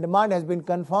 and demand has been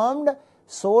confirmed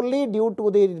solely due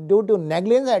to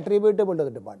negligence attributable to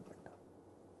the department.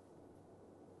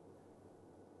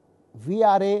 We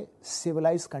are a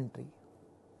civilized country.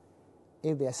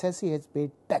 If the SSC has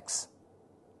paid tax,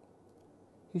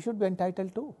 he should be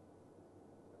entitled to.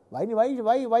 Why you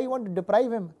want to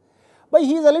deprive him? But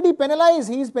he is already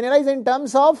penalized. He is penalized in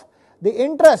terms of the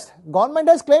interest. Government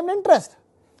has claimed interest.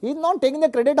 He is not taking the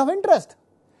credit of interest.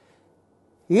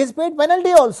 He has paid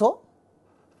penalty also.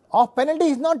 Of penalty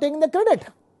he is not taking the credit.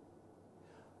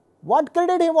 What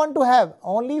credit he want to have?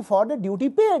 Only for the duty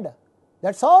paid.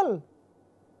 That's all.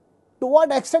 To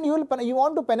what extent you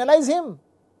want to penalize him?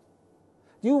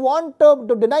 You want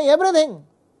to deny everything.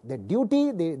 The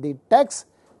duty, the tax,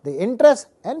 the interest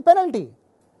and penalty.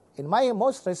 In my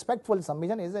most respectful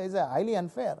submission is a highly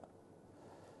unfair.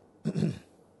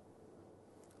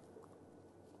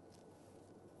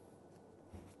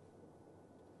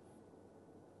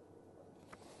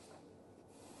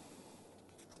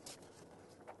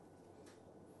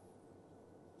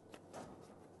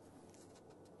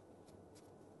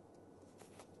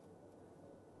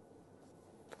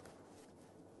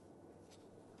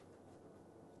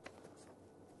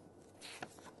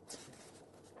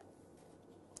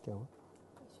 क्या हुआ?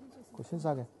 Questions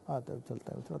आ गए? हाँ तब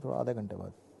चलता है थोड़ा आधे घंटे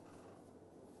बाद.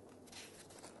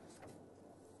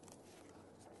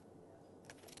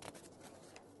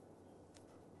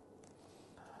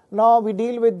 Now we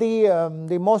deal with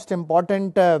the most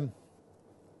important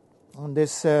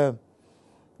this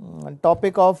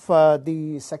topic of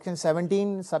the section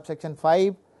 17 subsection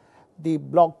 5, the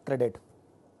block credit.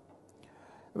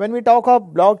 When we talk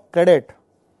of block credit,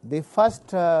 the first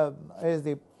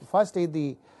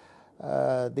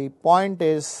point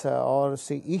is or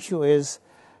the issue is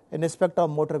in respect of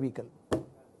motor vehicle.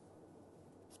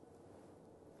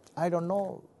 I don't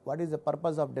know what is the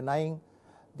purpose of denying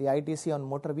the ITC on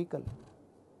motor vehicle.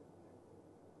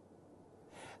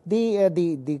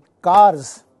 The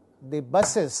cars, the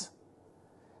buses,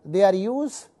 they are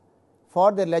used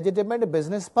for the legitimate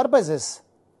business purposes.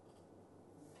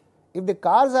 If the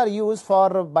cars are used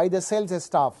by the sales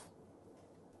staff,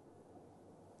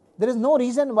 there is no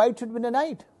reason why it should be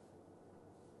denied.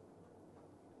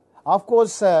 Of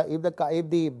course, if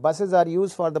the buses are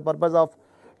used for the purpose of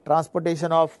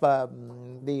transportation of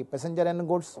the passenger and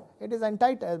goods, it is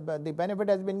entitled, the benefit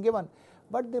has been given.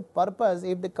 But the purpose,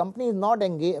 if the company is not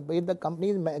engaged, if the company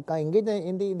is engaged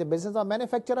in the business of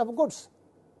manufacture of goods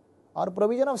or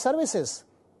provision of services,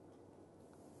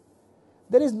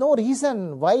 there is no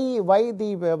reason why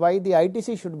the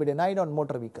ITC should be denied on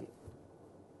motor vehicle.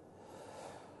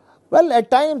 Well,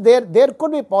 at times there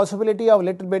could be possibility of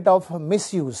little bit of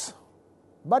misuse.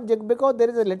 But because there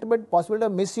is a little bit possibility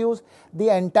of misuse, the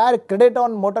entire credit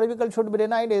on motor vehicle should be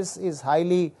denied is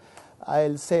highly,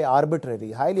 I'll say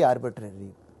arbitrary, highly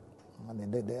arbitrary.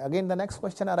 Again, the next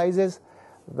question arises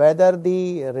whether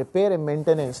the repair and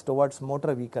maintenance towards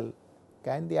motor vehicle,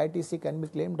 can the ITC can be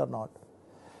claimed or not.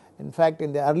 In fact,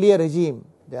 in the earlier regime,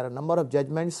 there are a number of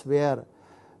judgments where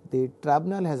the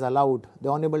tribunal has allowed, the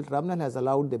Honorable Tribunal has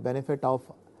allowed the benefit of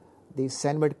the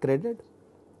Senate credit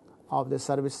of the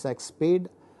service tax paid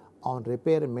on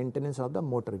repair and maintenance of the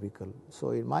motor vehicle.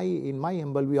 So in my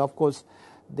humble view, of course,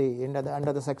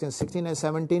 under the section 16 and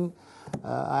 17,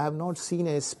 I have not seen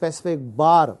a specific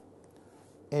bar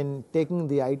in taking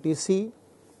the ITC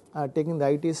of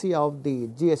the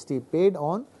GST paid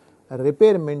on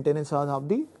repair and maintenance of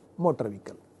the motor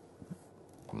vehicle.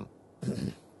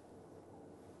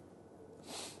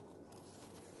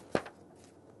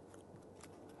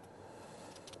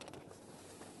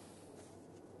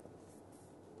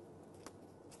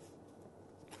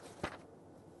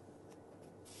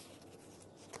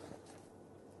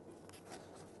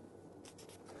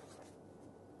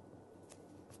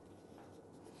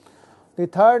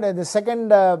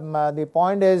 The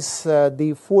point is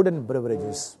the food and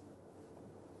beverages.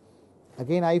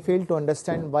 Again, I fail to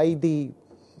understand why the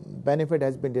benefit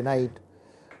has been denied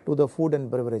to the food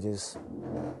and beverages.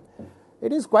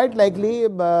 It is quite likely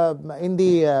when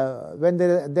there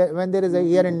is a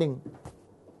year ending,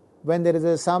 when there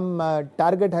is some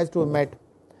target has to be met,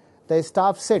 the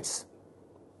staff sits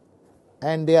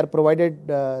and they are provided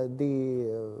the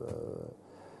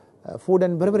food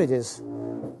and beverages.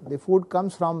 The food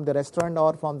comes from the restaurant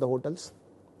or from the hotels,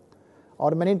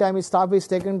 or many times staff is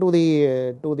taken to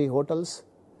the hotels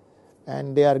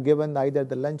and they are given either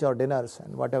the lunch or dinners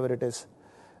and whatever it is.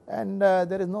 And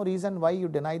there is no reason why you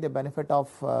deny the benefit of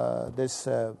this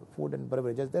food and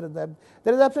beverages. There is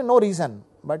absolutely no reason,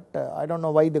 but I don't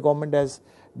know why the government has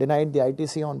denied the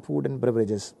ITC on food and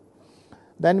beverages.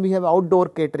 Then we have outdoor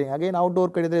catering. Again, outdoor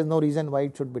catering, there is no reason why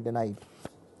it should be denied.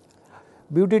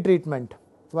 Beauty treatment.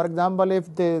 For example,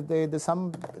 if there is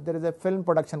a film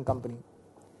production company.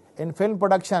 In film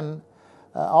production,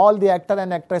 all the actor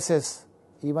and actresses,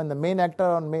 even the main actor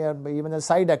or even the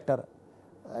side actor,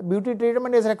 beauty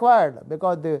treatment is required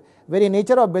because the very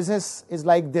nature of business is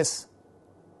like this.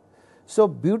 So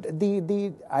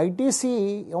the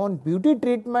ITC on beauty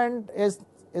treatment is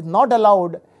not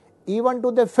allowed even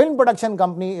to the film production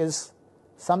company is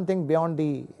something beyond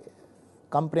the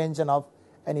comprehension of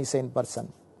any sane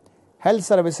person. Health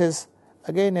services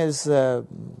again is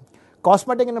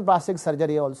cosmetic and plastic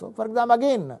surgery also. For example,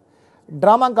 again,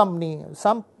 drama company,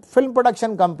 some film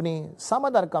production company, some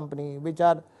other company which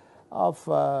are of,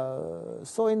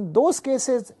 so in those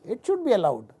cases it should be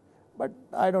allowed, but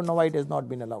I don't know why it has not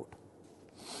been allowed.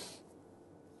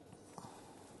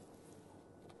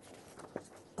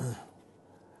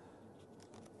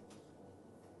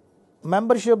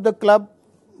 Membership of the club,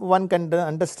 one can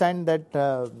understand that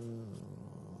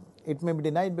it may be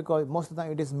denied because most of the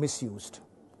time it is misused.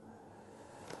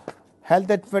 Health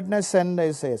and fitness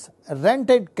and says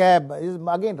rented cab is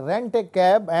again rent a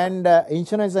cab and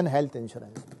insurance and health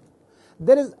insurance.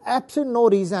 There is absolutely no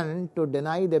reason to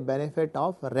deny the benefit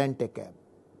of rent a cab.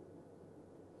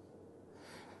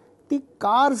 The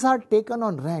cars are taken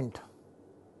on rent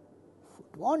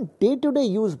on day-to-day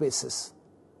use basis.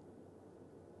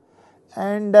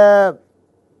 And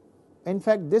in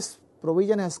fact, this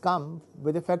provision has come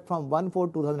with effect from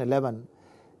 1/4/2011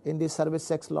 in the service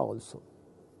tax law also.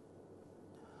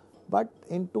 But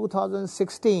in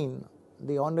 2016,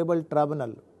 the Honorable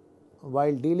Tribunal,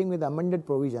 while dealing with the amended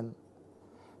provision,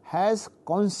 has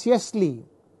consciously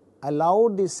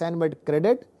allowed the Senate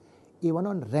credit even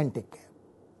on rent a cab.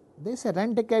 They say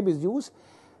rent a cab is used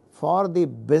for the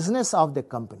business of the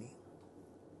company.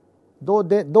 Though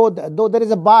there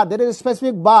is a bar, there is a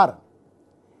specific bar,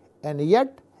 and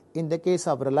yet in the case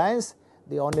of Reliance,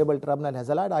 the Honorable Tribunal has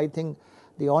allowed. I think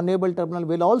the Honorable Tribunal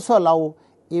will also allow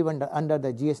even under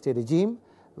the GST regime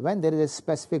when there is a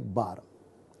specific bar.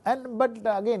 But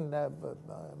again,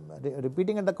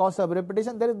 repeating at the cost of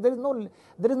repetition, there is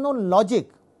no logic,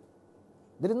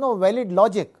 there is no valid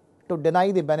logic to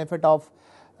deny the benefit of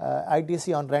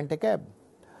ITC on rent a cab.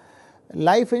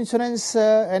 Life insurance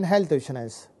and health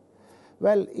insurance.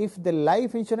 Well, if the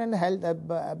life insurance and health,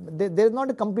 there is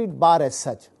not a complete bar as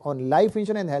such on life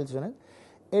insurance and health insurance.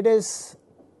 It is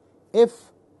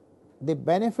if the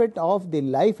benefit of the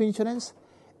life insurance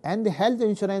and the health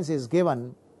insurance is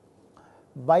given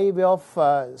by way of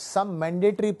some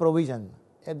mandatory provision.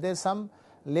 If there is some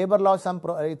labor law,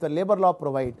 if the labor law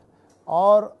provide,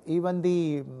 or even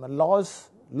the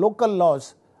laws, local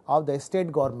laws of the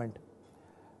state government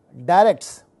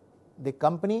directs the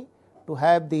company to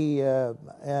have the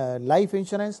life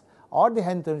insurance or the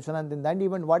health insurance, in that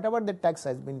event whatever the tax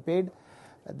has been paid,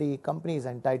 the company is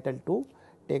entitled to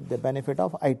take the benefit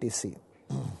of ITC.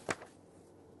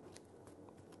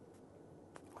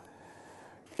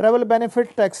 Travel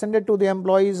benefit extended to the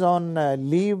employees on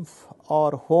leave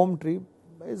or home trip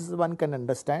is one can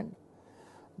understand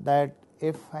that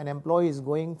if an employee is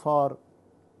going for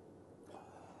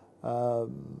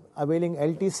availing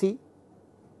LTC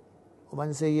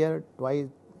once a year, twice,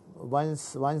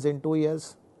 once in 2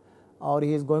 years, or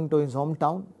he is going to his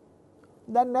hometown,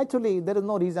 then naturally there is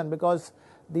no reason, because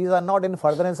these are not in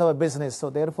furtherance of a business.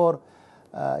 So therefore,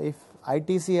 if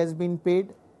ITC has been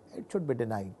paid, it should be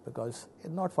denied, because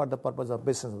it's not for the purpose of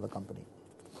business of the company.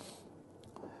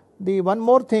 The one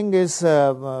more thing is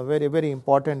very, very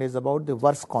important, is about the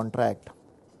works contract.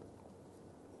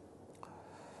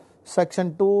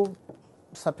 Section 2,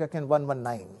 subsection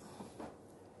 119.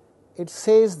 It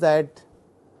says that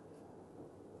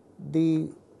the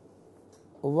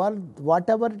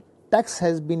whatever tax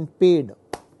has been paid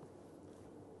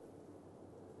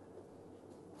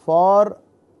for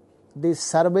the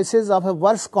services of a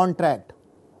works contract,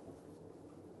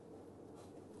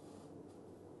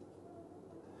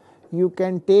 you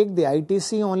can take the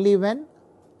ITC only when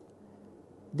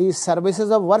the services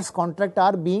of works contract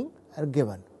are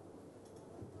given.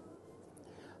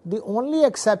 The only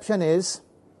exception is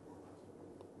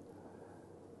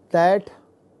that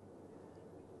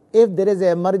if there is an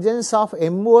emergence of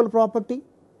immovable property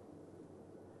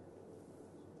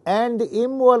and the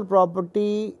immovable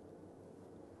property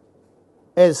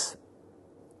is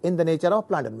in the nature of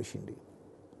plant and machinery.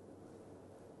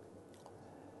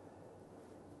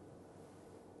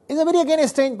 It's a very again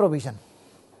strange provision.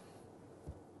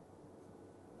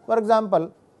 For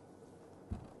example,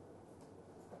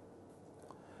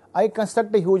 I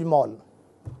construct a huge mall,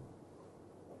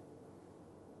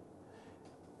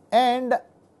 and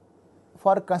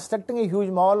for constructing a huge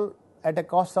mall at a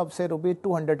cost of say rupees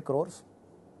 200 crores,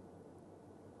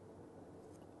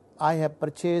 I have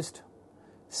purchased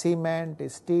cement,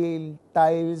 steel,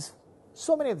 tiles,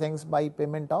 so many things by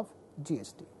payment of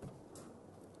GST.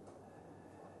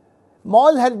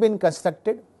 Mall has been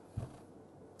constructed,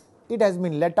 it has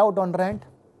been let out on rent.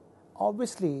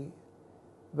 Obviously,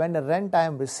 when the rent I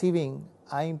am receiving,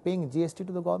 I am paying GST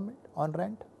to the government on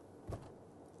rent.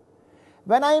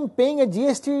 When I am paying a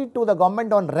GST to the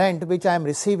government on rent which I am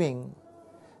receiving,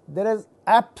 there is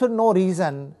absolutely no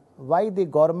reason why the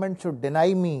government should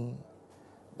deny me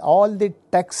all the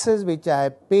taxes which I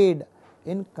have paid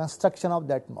in construction of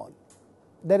that mall.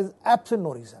 There is absolutely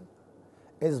no reason.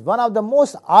 It is one of the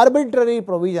most arbitrary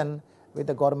provision which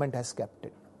the government has kept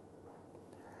it.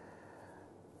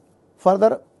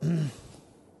 Further,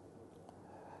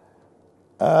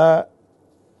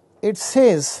 it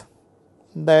says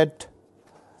that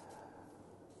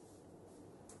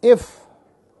if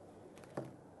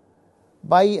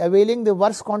by availing the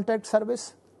works contract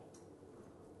service,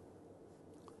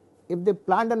 if the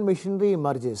plant and machinery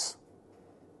emerges,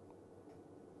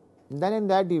 then in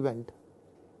that event,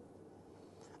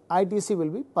 ITC will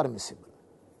be permissible.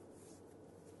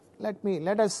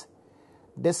 Let us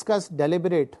discuss,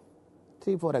 deliberate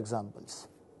 3-4 examples.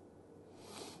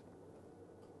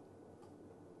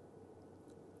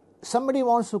 Somebody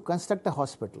wants to construct a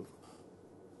hospital.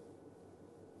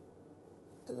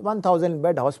 1,000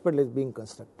 bed hospital is being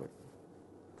constructed.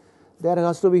 There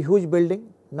has to be huge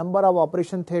building, number of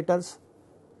operation theatres,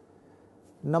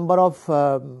 number of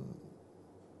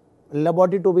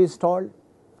laboratory to be installed,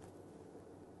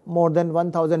 more than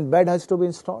 1,000 bed has to be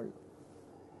installed.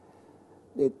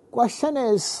 The question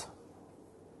is,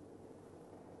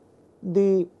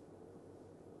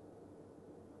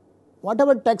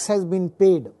 whatever tax has been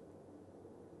paid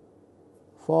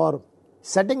for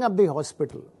setting up the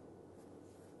hospital,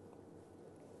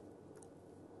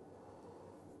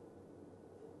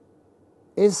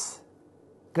 is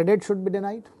credit should be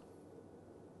denied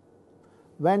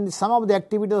when some of the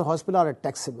activities of the hospital are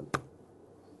taxable.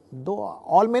 Though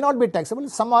all may not be taxable,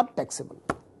 some are taxable.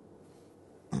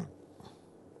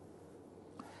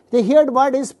 The here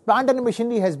word is plant and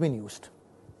machinery has been used.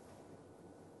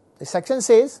 The section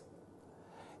says,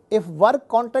 if work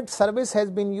contract service has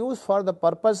been used for the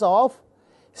purpose of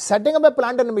setting up a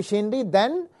plant and machinery,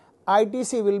 then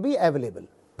ITC will be available.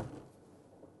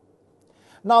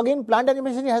 Now again, plant and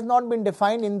machinery has not been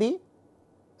defined in the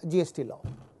GST law.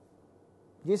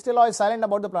 GST law is silent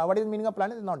about the plant. What is the meaning of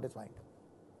plant is not defined.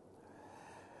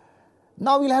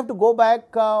 Now we will have to go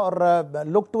back or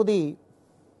look to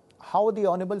how the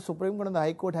Honorable Supreme Court and the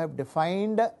High Court have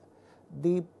defined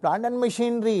the plant and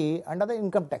machinery under the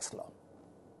income tax law.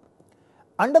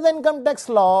 Under the income tax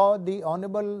law, the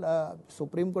Honorable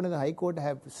Supreme Court and the High Court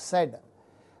have said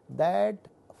that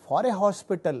for a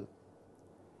hospital,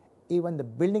 even the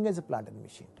building is a plant and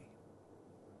machinery.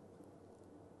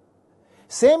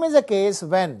 Same is the case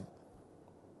when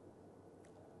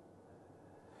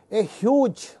a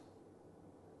huge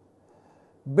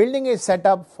building is set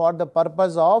up for the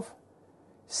purpose of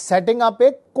setting up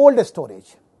a cold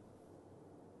storage.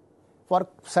 For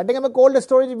setting up a cold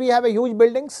storage, we have a huge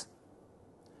buildings,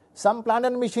 some plant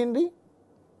and machinery,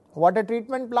 water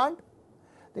treatment plant.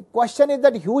 The question is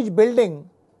that huge building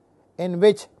in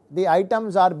which the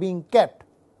items are being kept,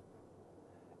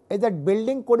 is that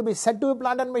building could be said to be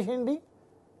plant and machinery?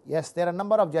 Yes, there are a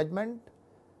number of judgment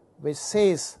which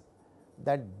says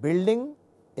that building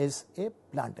is a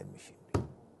plant and machinery.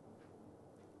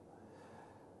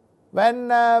 When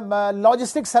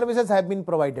logistic services have been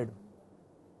provided,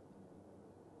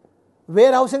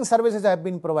 warehousing services have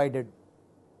been provided,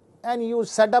 and you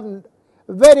set up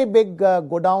very big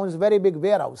godowns, very big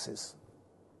warehouses.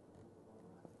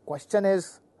 Question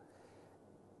is,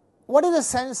 what is the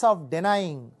sense of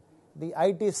denying the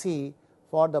ITC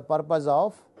for the purpose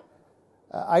of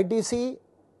ITC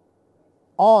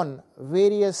on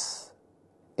various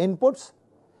inputs,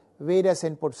 various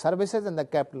input services and the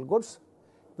capital goods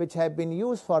which have been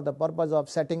used for the purpose of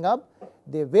setting up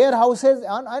the warehouses,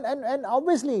 and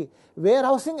obviously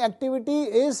warehousing activity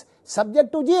is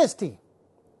subject to GST.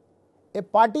 A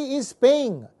party is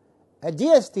paying a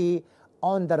GST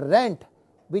on the rent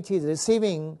which he is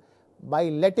receiving by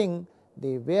letting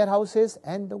the warehouses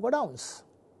and the godowns.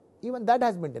 Even that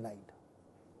has been denied.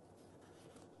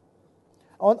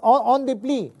 On the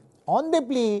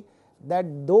plea that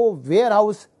though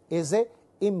warehouse is a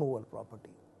immovable property.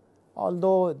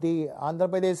 Although the Andhra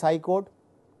Pradesh High Court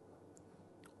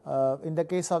in the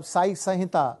case of Sai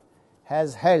Sanhita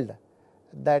has held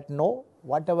that no,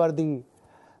 whatever the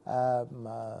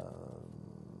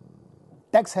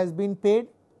tax has been paid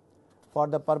for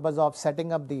the purpose of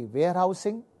setting up the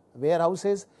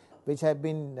warehouses which have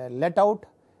been let out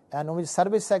and on which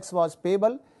service tax was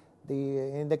payable.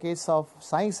 In the case of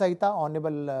Sai Sanhita,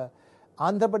 Honorable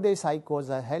Andhra Pradesh High Court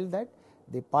has held that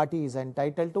the party is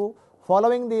entitled to.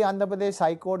 Following the Andhra Pradesh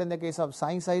High Court in the case of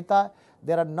Sai Sanhita,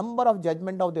 there are a number of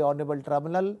judgment of the Honorable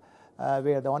Tribunal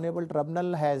where the Honorable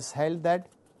Tribunal has held that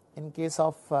in case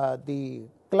of the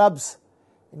clubs,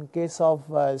 in case of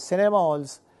cinema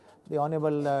halls, the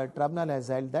Honorable Tribunal has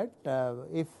held that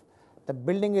if the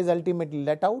building is ultimately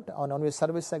let out on which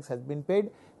service tax has been paid,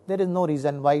 there is no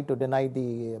reason why to deny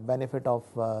the benefit of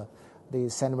the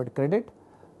Senate credit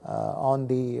on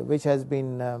the which has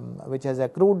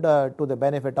accrued to the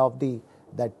benefit of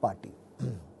that party.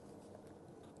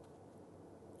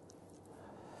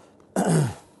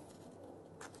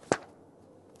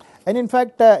 And in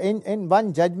fact, in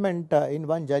one judgment, the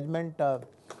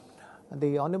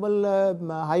Honorable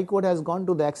High Court has gone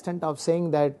to the extent of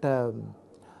saying that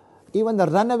even the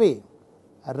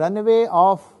runway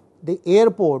of the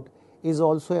airport is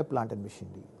also a plant and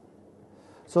machinery.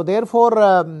 So therefore,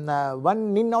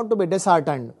 one need not to be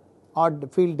disheartened or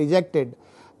feel dejected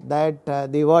that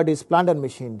the word is plant and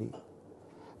machinery.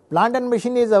 Plant and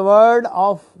machinery is a word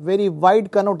of very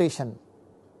wide connotation.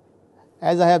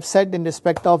 As I have said in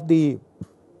respect of the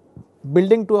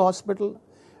building to a hospital,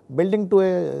 building to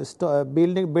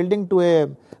a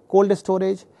cold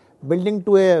storage, building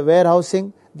to a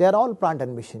warehousing, they are all plant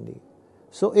and machinery.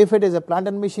 So if it is a plant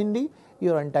and machinery,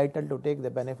 you are entitled to take the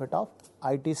benefit of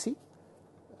ITC.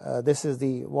 This is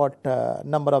what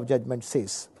number of judgment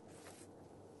says.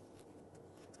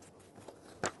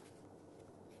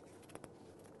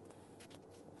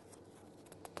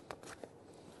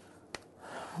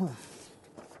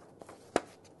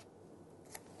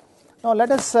 Now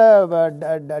let us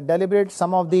deliberate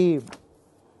some of the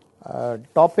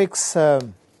topics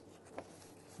in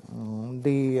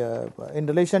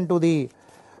relation to the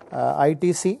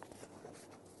ITC.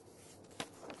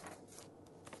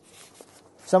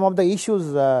 Some of the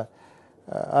issues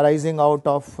arising out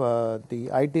of the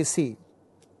ITC.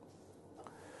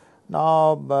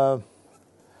 Now,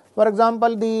 for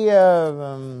example,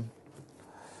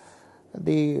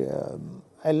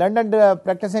 a London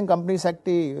practicing company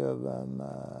secretary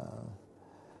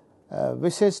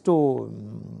wishes to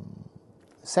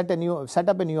set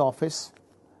up a new office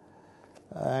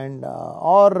and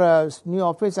new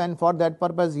office, and for that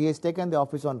purpose he has taken the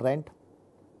office on rent,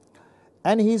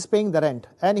 and he is paying the rent,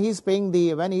 and when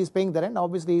he is paying the rent,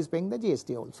 obviously he is paying the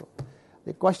GST also.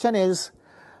 The question is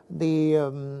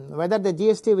whether the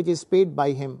GST which is paid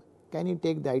by him, can he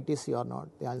take the ITC or not?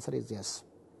 The answer is yes.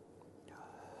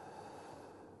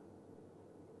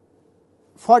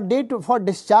 For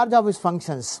discharge of his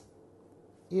functions,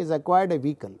 he has acquired a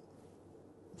vehicle,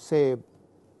 say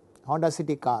Honda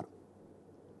City car,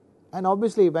 and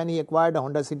obviously when he acquired a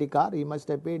Honda City car, he must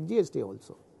have paid GST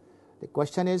also. The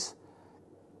question is,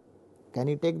 Can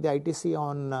he take the ITC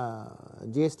on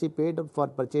GST paid for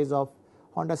purchase of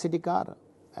Honda City car?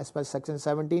 As per section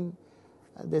 17,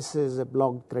 this is a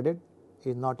blocked credit,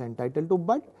 he is not entitled to.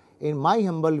 But in my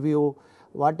humble view,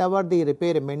 whatever the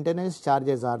repair and maintenance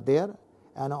charges are there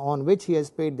and on which he has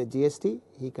paid the GST,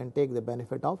 he can take the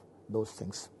benefit of those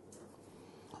things.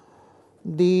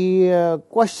 The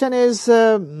question is,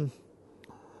 he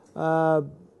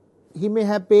may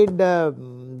have paid the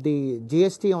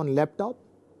GST on laptop,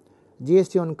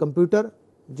 GST on computer,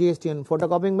 GST on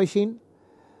photocopying machine,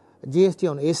 GST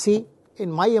on AC.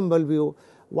 In my humble view,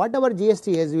 whatever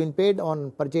GST has been paid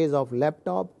on purchase of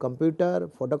laptop, computer,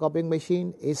 photocopying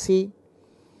machine, AC,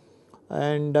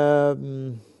 and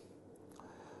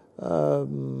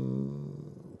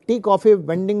tea, coffee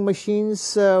vending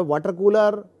machines, water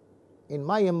cooler, in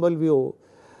my humble view,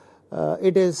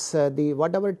 it is the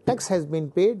whatever tax has been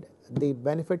paid, the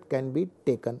benefit can be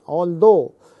taken.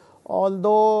 Although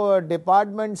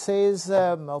department says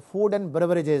food and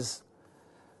beverages,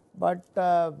 but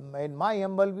in my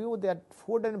humble view, that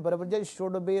food and beverages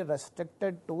should be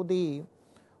restricted to the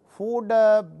food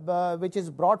which is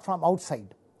brought from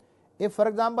outside. If, for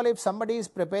example, if somebody is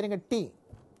preparing a tea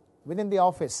within the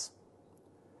office,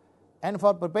 and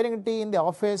for preparing a tea in the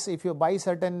office, if you buy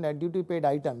certain duty paid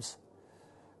items,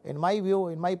 in my view,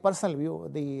 in my personal view,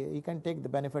 you can take the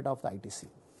benefit of the ITC.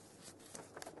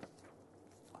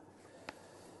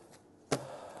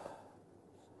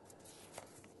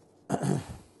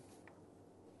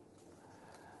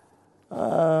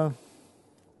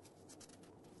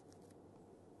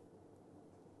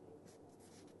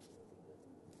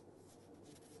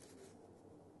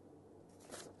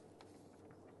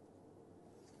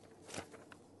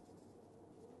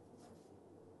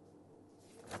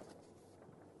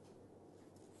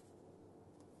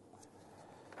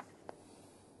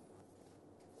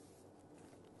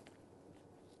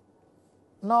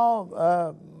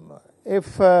 Now,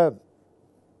 if a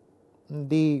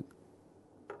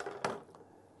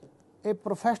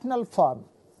professional firm,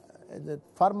 the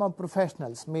firm of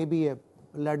professionals, maybe a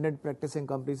learned practicing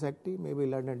company secretary, maybe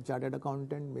learned chartered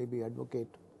accountant, maybe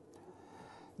advocate,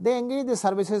 they engage the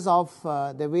services of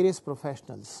the various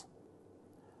professionals.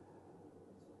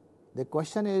 The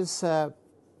question is,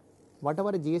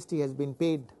 whatever GST has been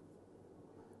paid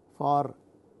for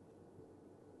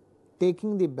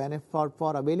taking the benefit,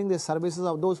 for availing the services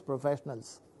of those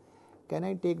professionals, can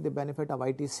I take the benefit of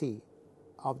ITC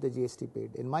of the GST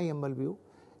paid? In my humble view,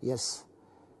 yes.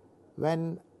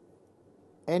 When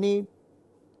any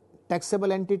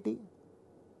taxable entity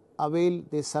avail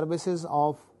the services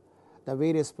of the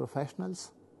various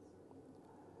professionals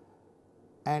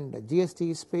and GST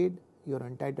is paid, you are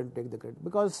entitled to take the credit,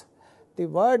 because the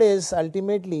word is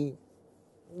ultimately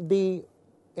the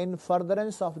in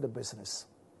furtherance of the business.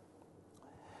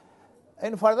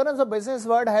 In furtherance of business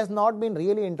word has not been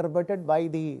really interpreted by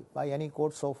any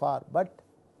court so far, but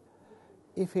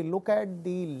if you look at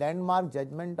the landmark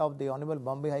judgment of the Honorable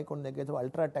Bombay High Court in the case of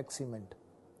Ultratech Cement,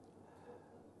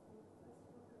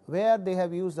 where they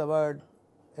have used the word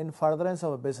in furtherance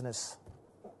of a business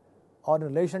or in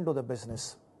relation to the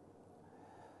business,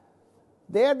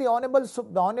 there the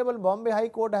Honorable Bombay High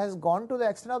Court has gone to the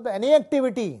extent of any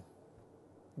activity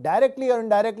directly or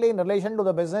indirectly in relation to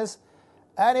the business,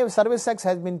 and if service tax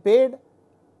has been paid,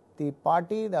 the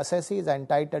party, the assessee is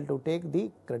entitled to take the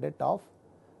credit of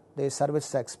the service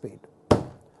tax paid.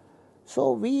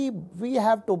 So we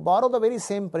have to borrow the very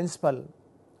same principle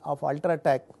of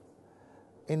Ultratech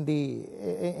in the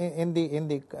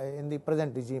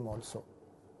present regime also.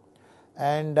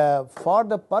 And for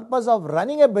the purpose of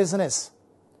running a business,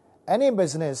 any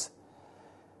business,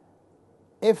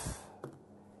 if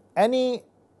any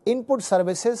input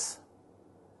services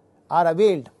are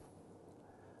availed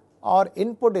or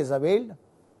input is availed,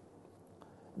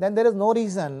 then there is no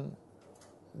reason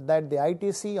that the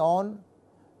ITC on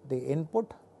the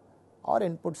input or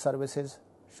input services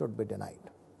should be denied.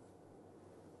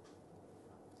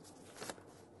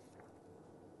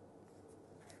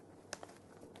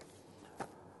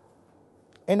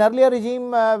 In earlier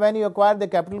regime, when you acquire the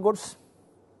capital goods,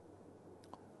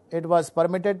 it was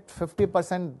permitted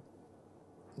 50%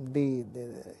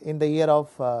 in the year of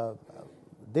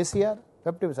this year,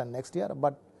 50% next year.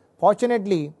 But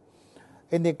fortunately,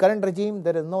 in the current regime,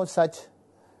 there is no such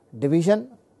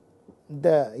division.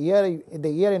 The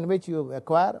year in which you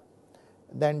acquire,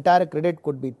 the entire credit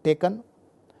could be taken,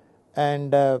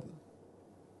 and there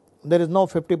is no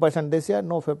 50% this year,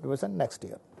 no 50% next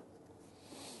year.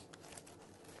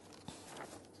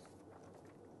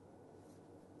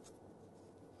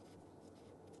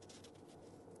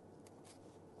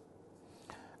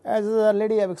 As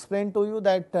already I have explained to you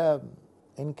that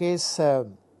in case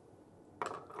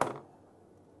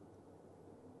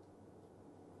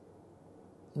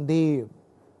the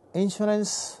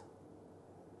insurance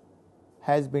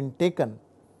has been taken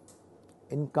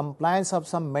in compliance of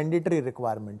some mandatory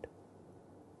requirement,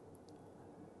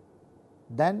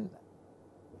 then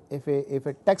if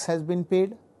a tax has been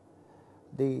paid,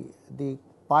 the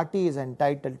party is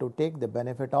entitled to take the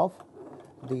benefit of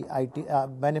the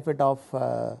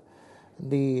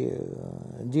the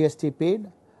GST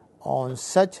paid on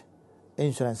such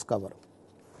insurance cover.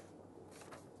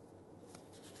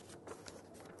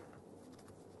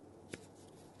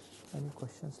 Any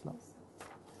questions now?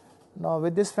 Now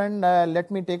with this friend, let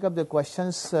me take up the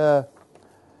questions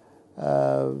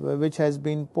which has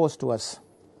been posed to us.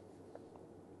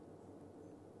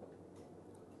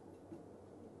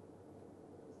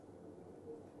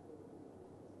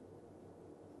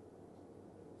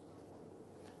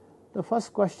 The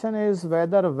first question is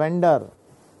whether vendor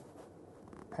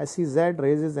SEZ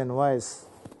raises invoice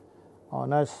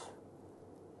on us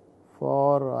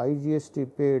for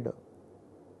IGST paid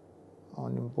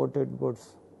on imported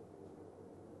goods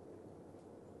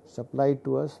supplied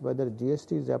to us, whether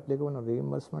GST is applicable on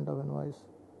reimbursement of invoice.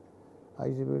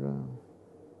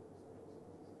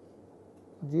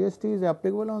 GST is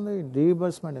applicable on the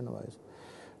reimbursement invoice.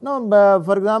 No,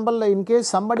 for example, in case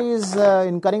somebody is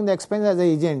incurring the expense as an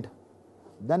agent,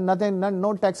 then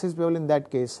no tax is payable in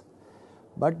that case.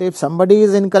 But if somebody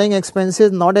is incurring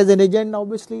expenses not as an agent,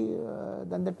 obviously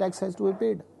then the tax has to be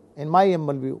paid, in my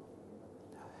humble view.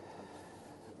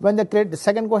 The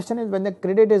second question is, when the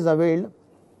credit is availed,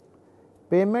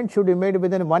 payment should be made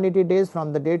within 180 days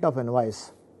from the date of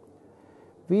invoice.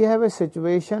 We have a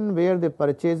situation where the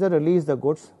purchaser released the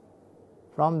goods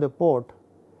from the port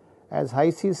as high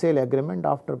sea sale agreement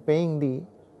after paying the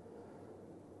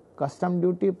custom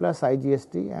duty plus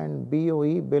IGST, and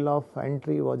BOE bill of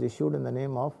entry was issued in the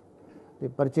name of the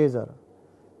purchaser.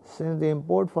 Since the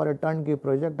import for a turnkey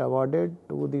project awarded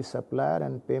to the supplier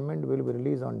and payment will be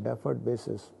released on deferred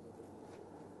basis,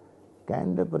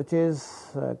 can the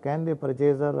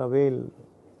purchaser avail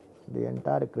the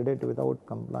entire credit without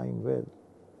complying with?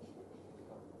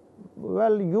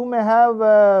 Well, you may have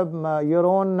your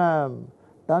own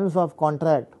terms of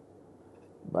contract,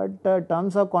 but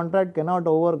terms of contract cannot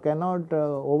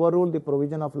overrule the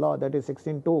provision of law, that is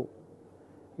 16(2).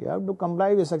 You have to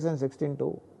comply with section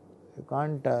 16(2). You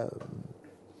can't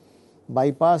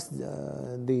bypass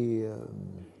the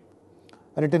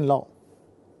written law.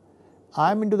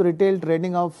 I am into the retail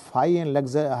trading of high-end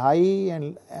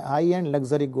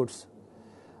luxury goods.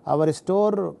 Our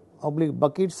store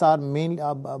buckets are mainly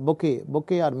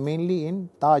bouquet are mainly in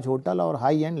Taj Hotel or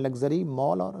high-end luxury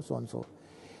mall or so and so.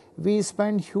 We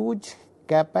spend huge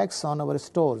capex on our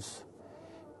stores.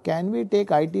 Can we take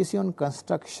ITC on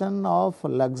construction of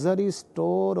luxury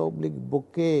store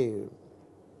bouquet?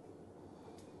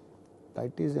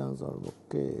 ITC on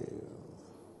bouquet.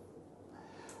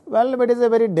 Well, it is a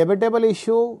very debatable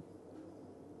issue,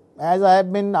 as I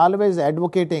have been always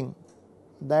advocating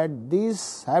that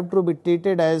these have to be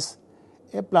treated as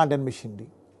a plant and machinery.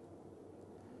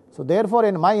 So therefore,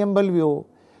 in my humble view,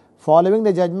 following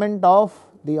the judgment of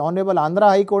the Honorable Andhra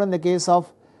High Court in the case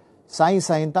of Sai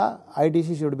Sahinta,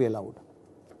 ITC should be allowed.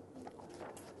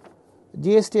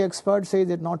 GST expert says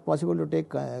it is not possible to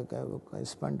take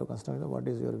spend to construction. What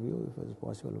is your view? If it is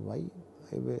possible, why?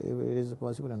 If it is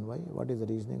possible, and why? What is the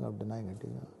reasoning of denying it?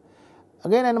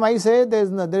 Again, and I say there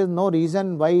is no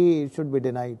reason why it should be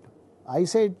denied. I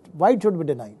say why it should be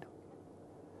denied.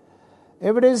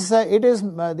 If it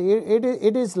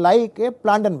is like a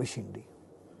plant and machinery.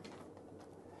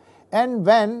 And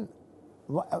when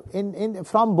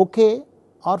from bouquet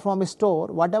or from a store,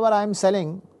 whatever I am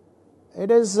selling,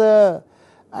 it is and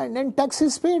then tax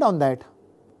is paid on that.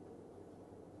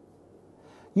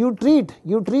 You treat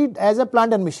as a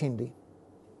plant and machinery.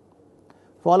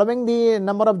 Following the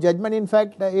number of judgment, in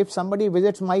fact, if somebody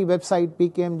visits my website,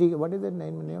 PKMG, what is the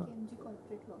name?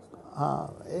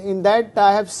 In that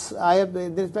I have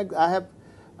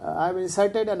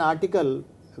inserted an article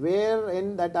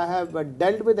wherein that I have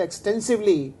dealt with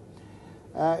extensively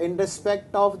in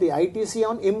respect of the ITC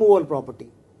on immovable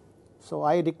property. So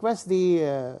I request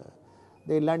the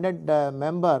learned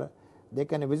member, they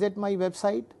can visit my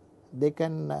website, they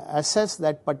can assess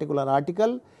that particular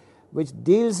article which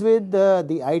deals with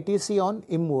the ITC on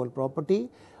immovable property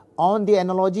on the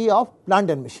analogy of plant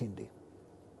and machinery.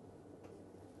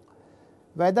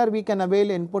 Whether we can avail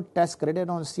input tax credit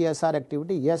on CSR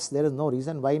activity, yes, there is no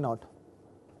reason why not.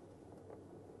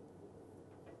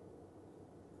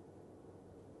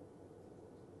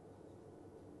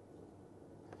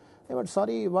 But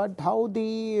sorry, how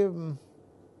the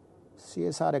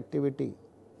CSR activity,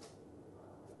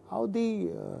 how the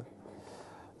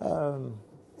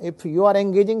if you are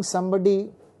engaging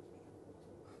somebody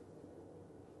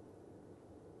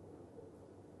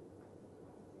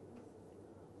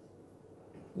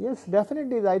yes,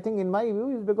 definitely. I think in my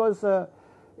view is because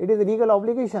it is a legal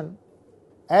obligation,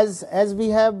 as we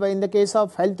have in the case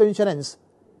of health insurance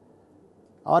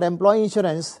or employee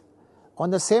insurance. On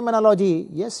the same analogy,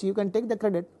 yes, you can take the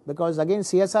credit, because again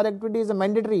CSR activity is a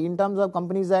mandatory in terms of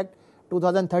Companies Act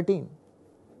 2013.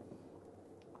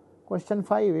 Question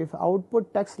 5, if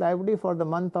output tax liability for the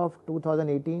month of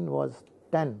 2018 was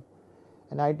 10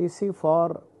 and ITC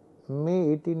for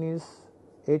May 18 is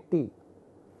 80,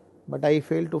 but I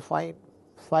failed to file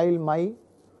my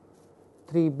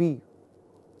 3B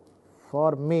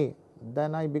for May,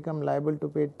 then I become liable to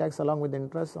pay tax along with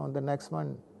interest on the next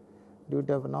month. Due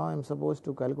to now I am supposed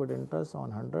to calculate interest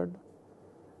on 100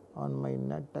 on my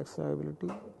net tax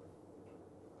liability,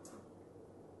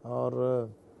 or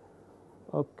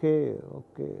okay.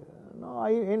 No,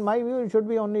 in my view it should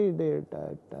be only the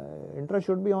interest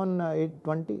should be on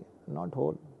 820, not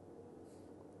whole.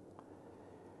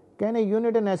 Can a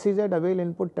unit in SEZ avail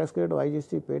input tax credit or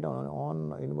IGST paid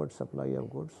on inward supply of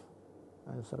goods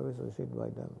and service received by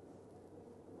them?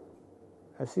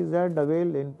 SEZ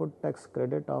avail input tax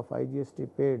credit of IGST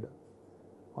paid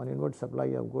on inward supply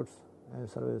of goods and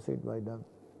service received by them.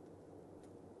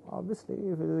 Obviously,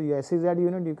 if it is a SEZ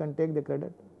unit, you can take the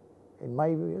credit. In my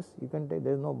view, yes, you can take.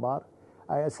 There is no bar.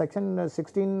 Section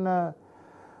 16 of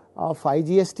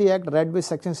IGST Act read with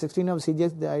Section 16 of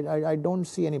CGST, I don't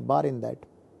see any bar in that.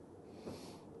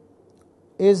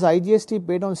 Is IGST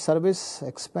paid on service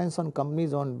expense on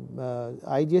companies on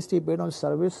IGST paid on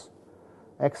service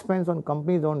expense on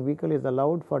companies owned vehicle is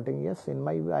allowed for 10 years. In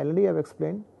my view, I already have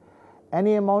explained,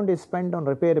 any amount is spent on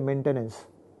repair and maintenance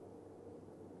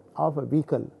of a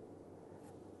vehicle.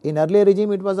 In earlier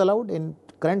regime it was allowed, in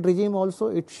current regime also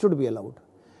it should be allowed.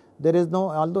 There is no,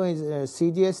 although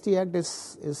CGST Act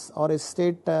is or a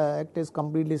state act is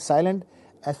completely silent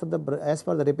as for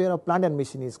the repair of plant and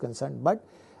machine is concerned. But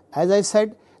as I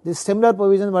said, the similar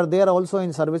provisions were there also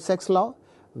in service tax law,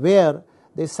 where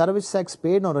the service tax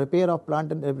paid on repair of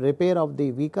plant and repair of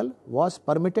the vehicle was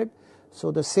permitted.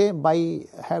 So the same, by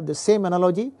have the same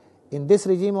analogy in this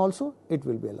regime also it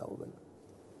will be allowable.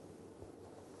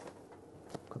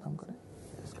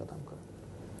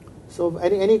 So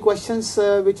any questions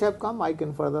which have come, I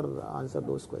can further answer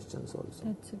those questions also.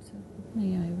 That's it, sir.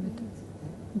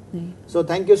 So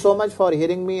thank you so much for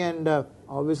hearing me and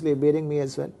obviously bearing me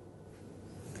as well.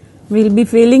 We will be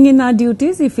failing in our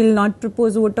duties if we will not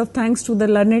propose a vote of thanks to the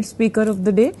learned speaker of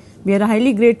the day. We are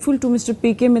highly grateful to Mr.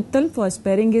 P.K. Mittal for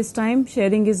sparing his time,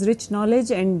 sharing his rich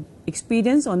knowledge and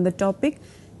experience on the topic.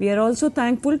 We are also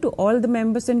thankful to all the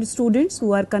members and students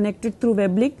who are connected through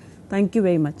web link. Thank you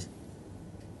very much.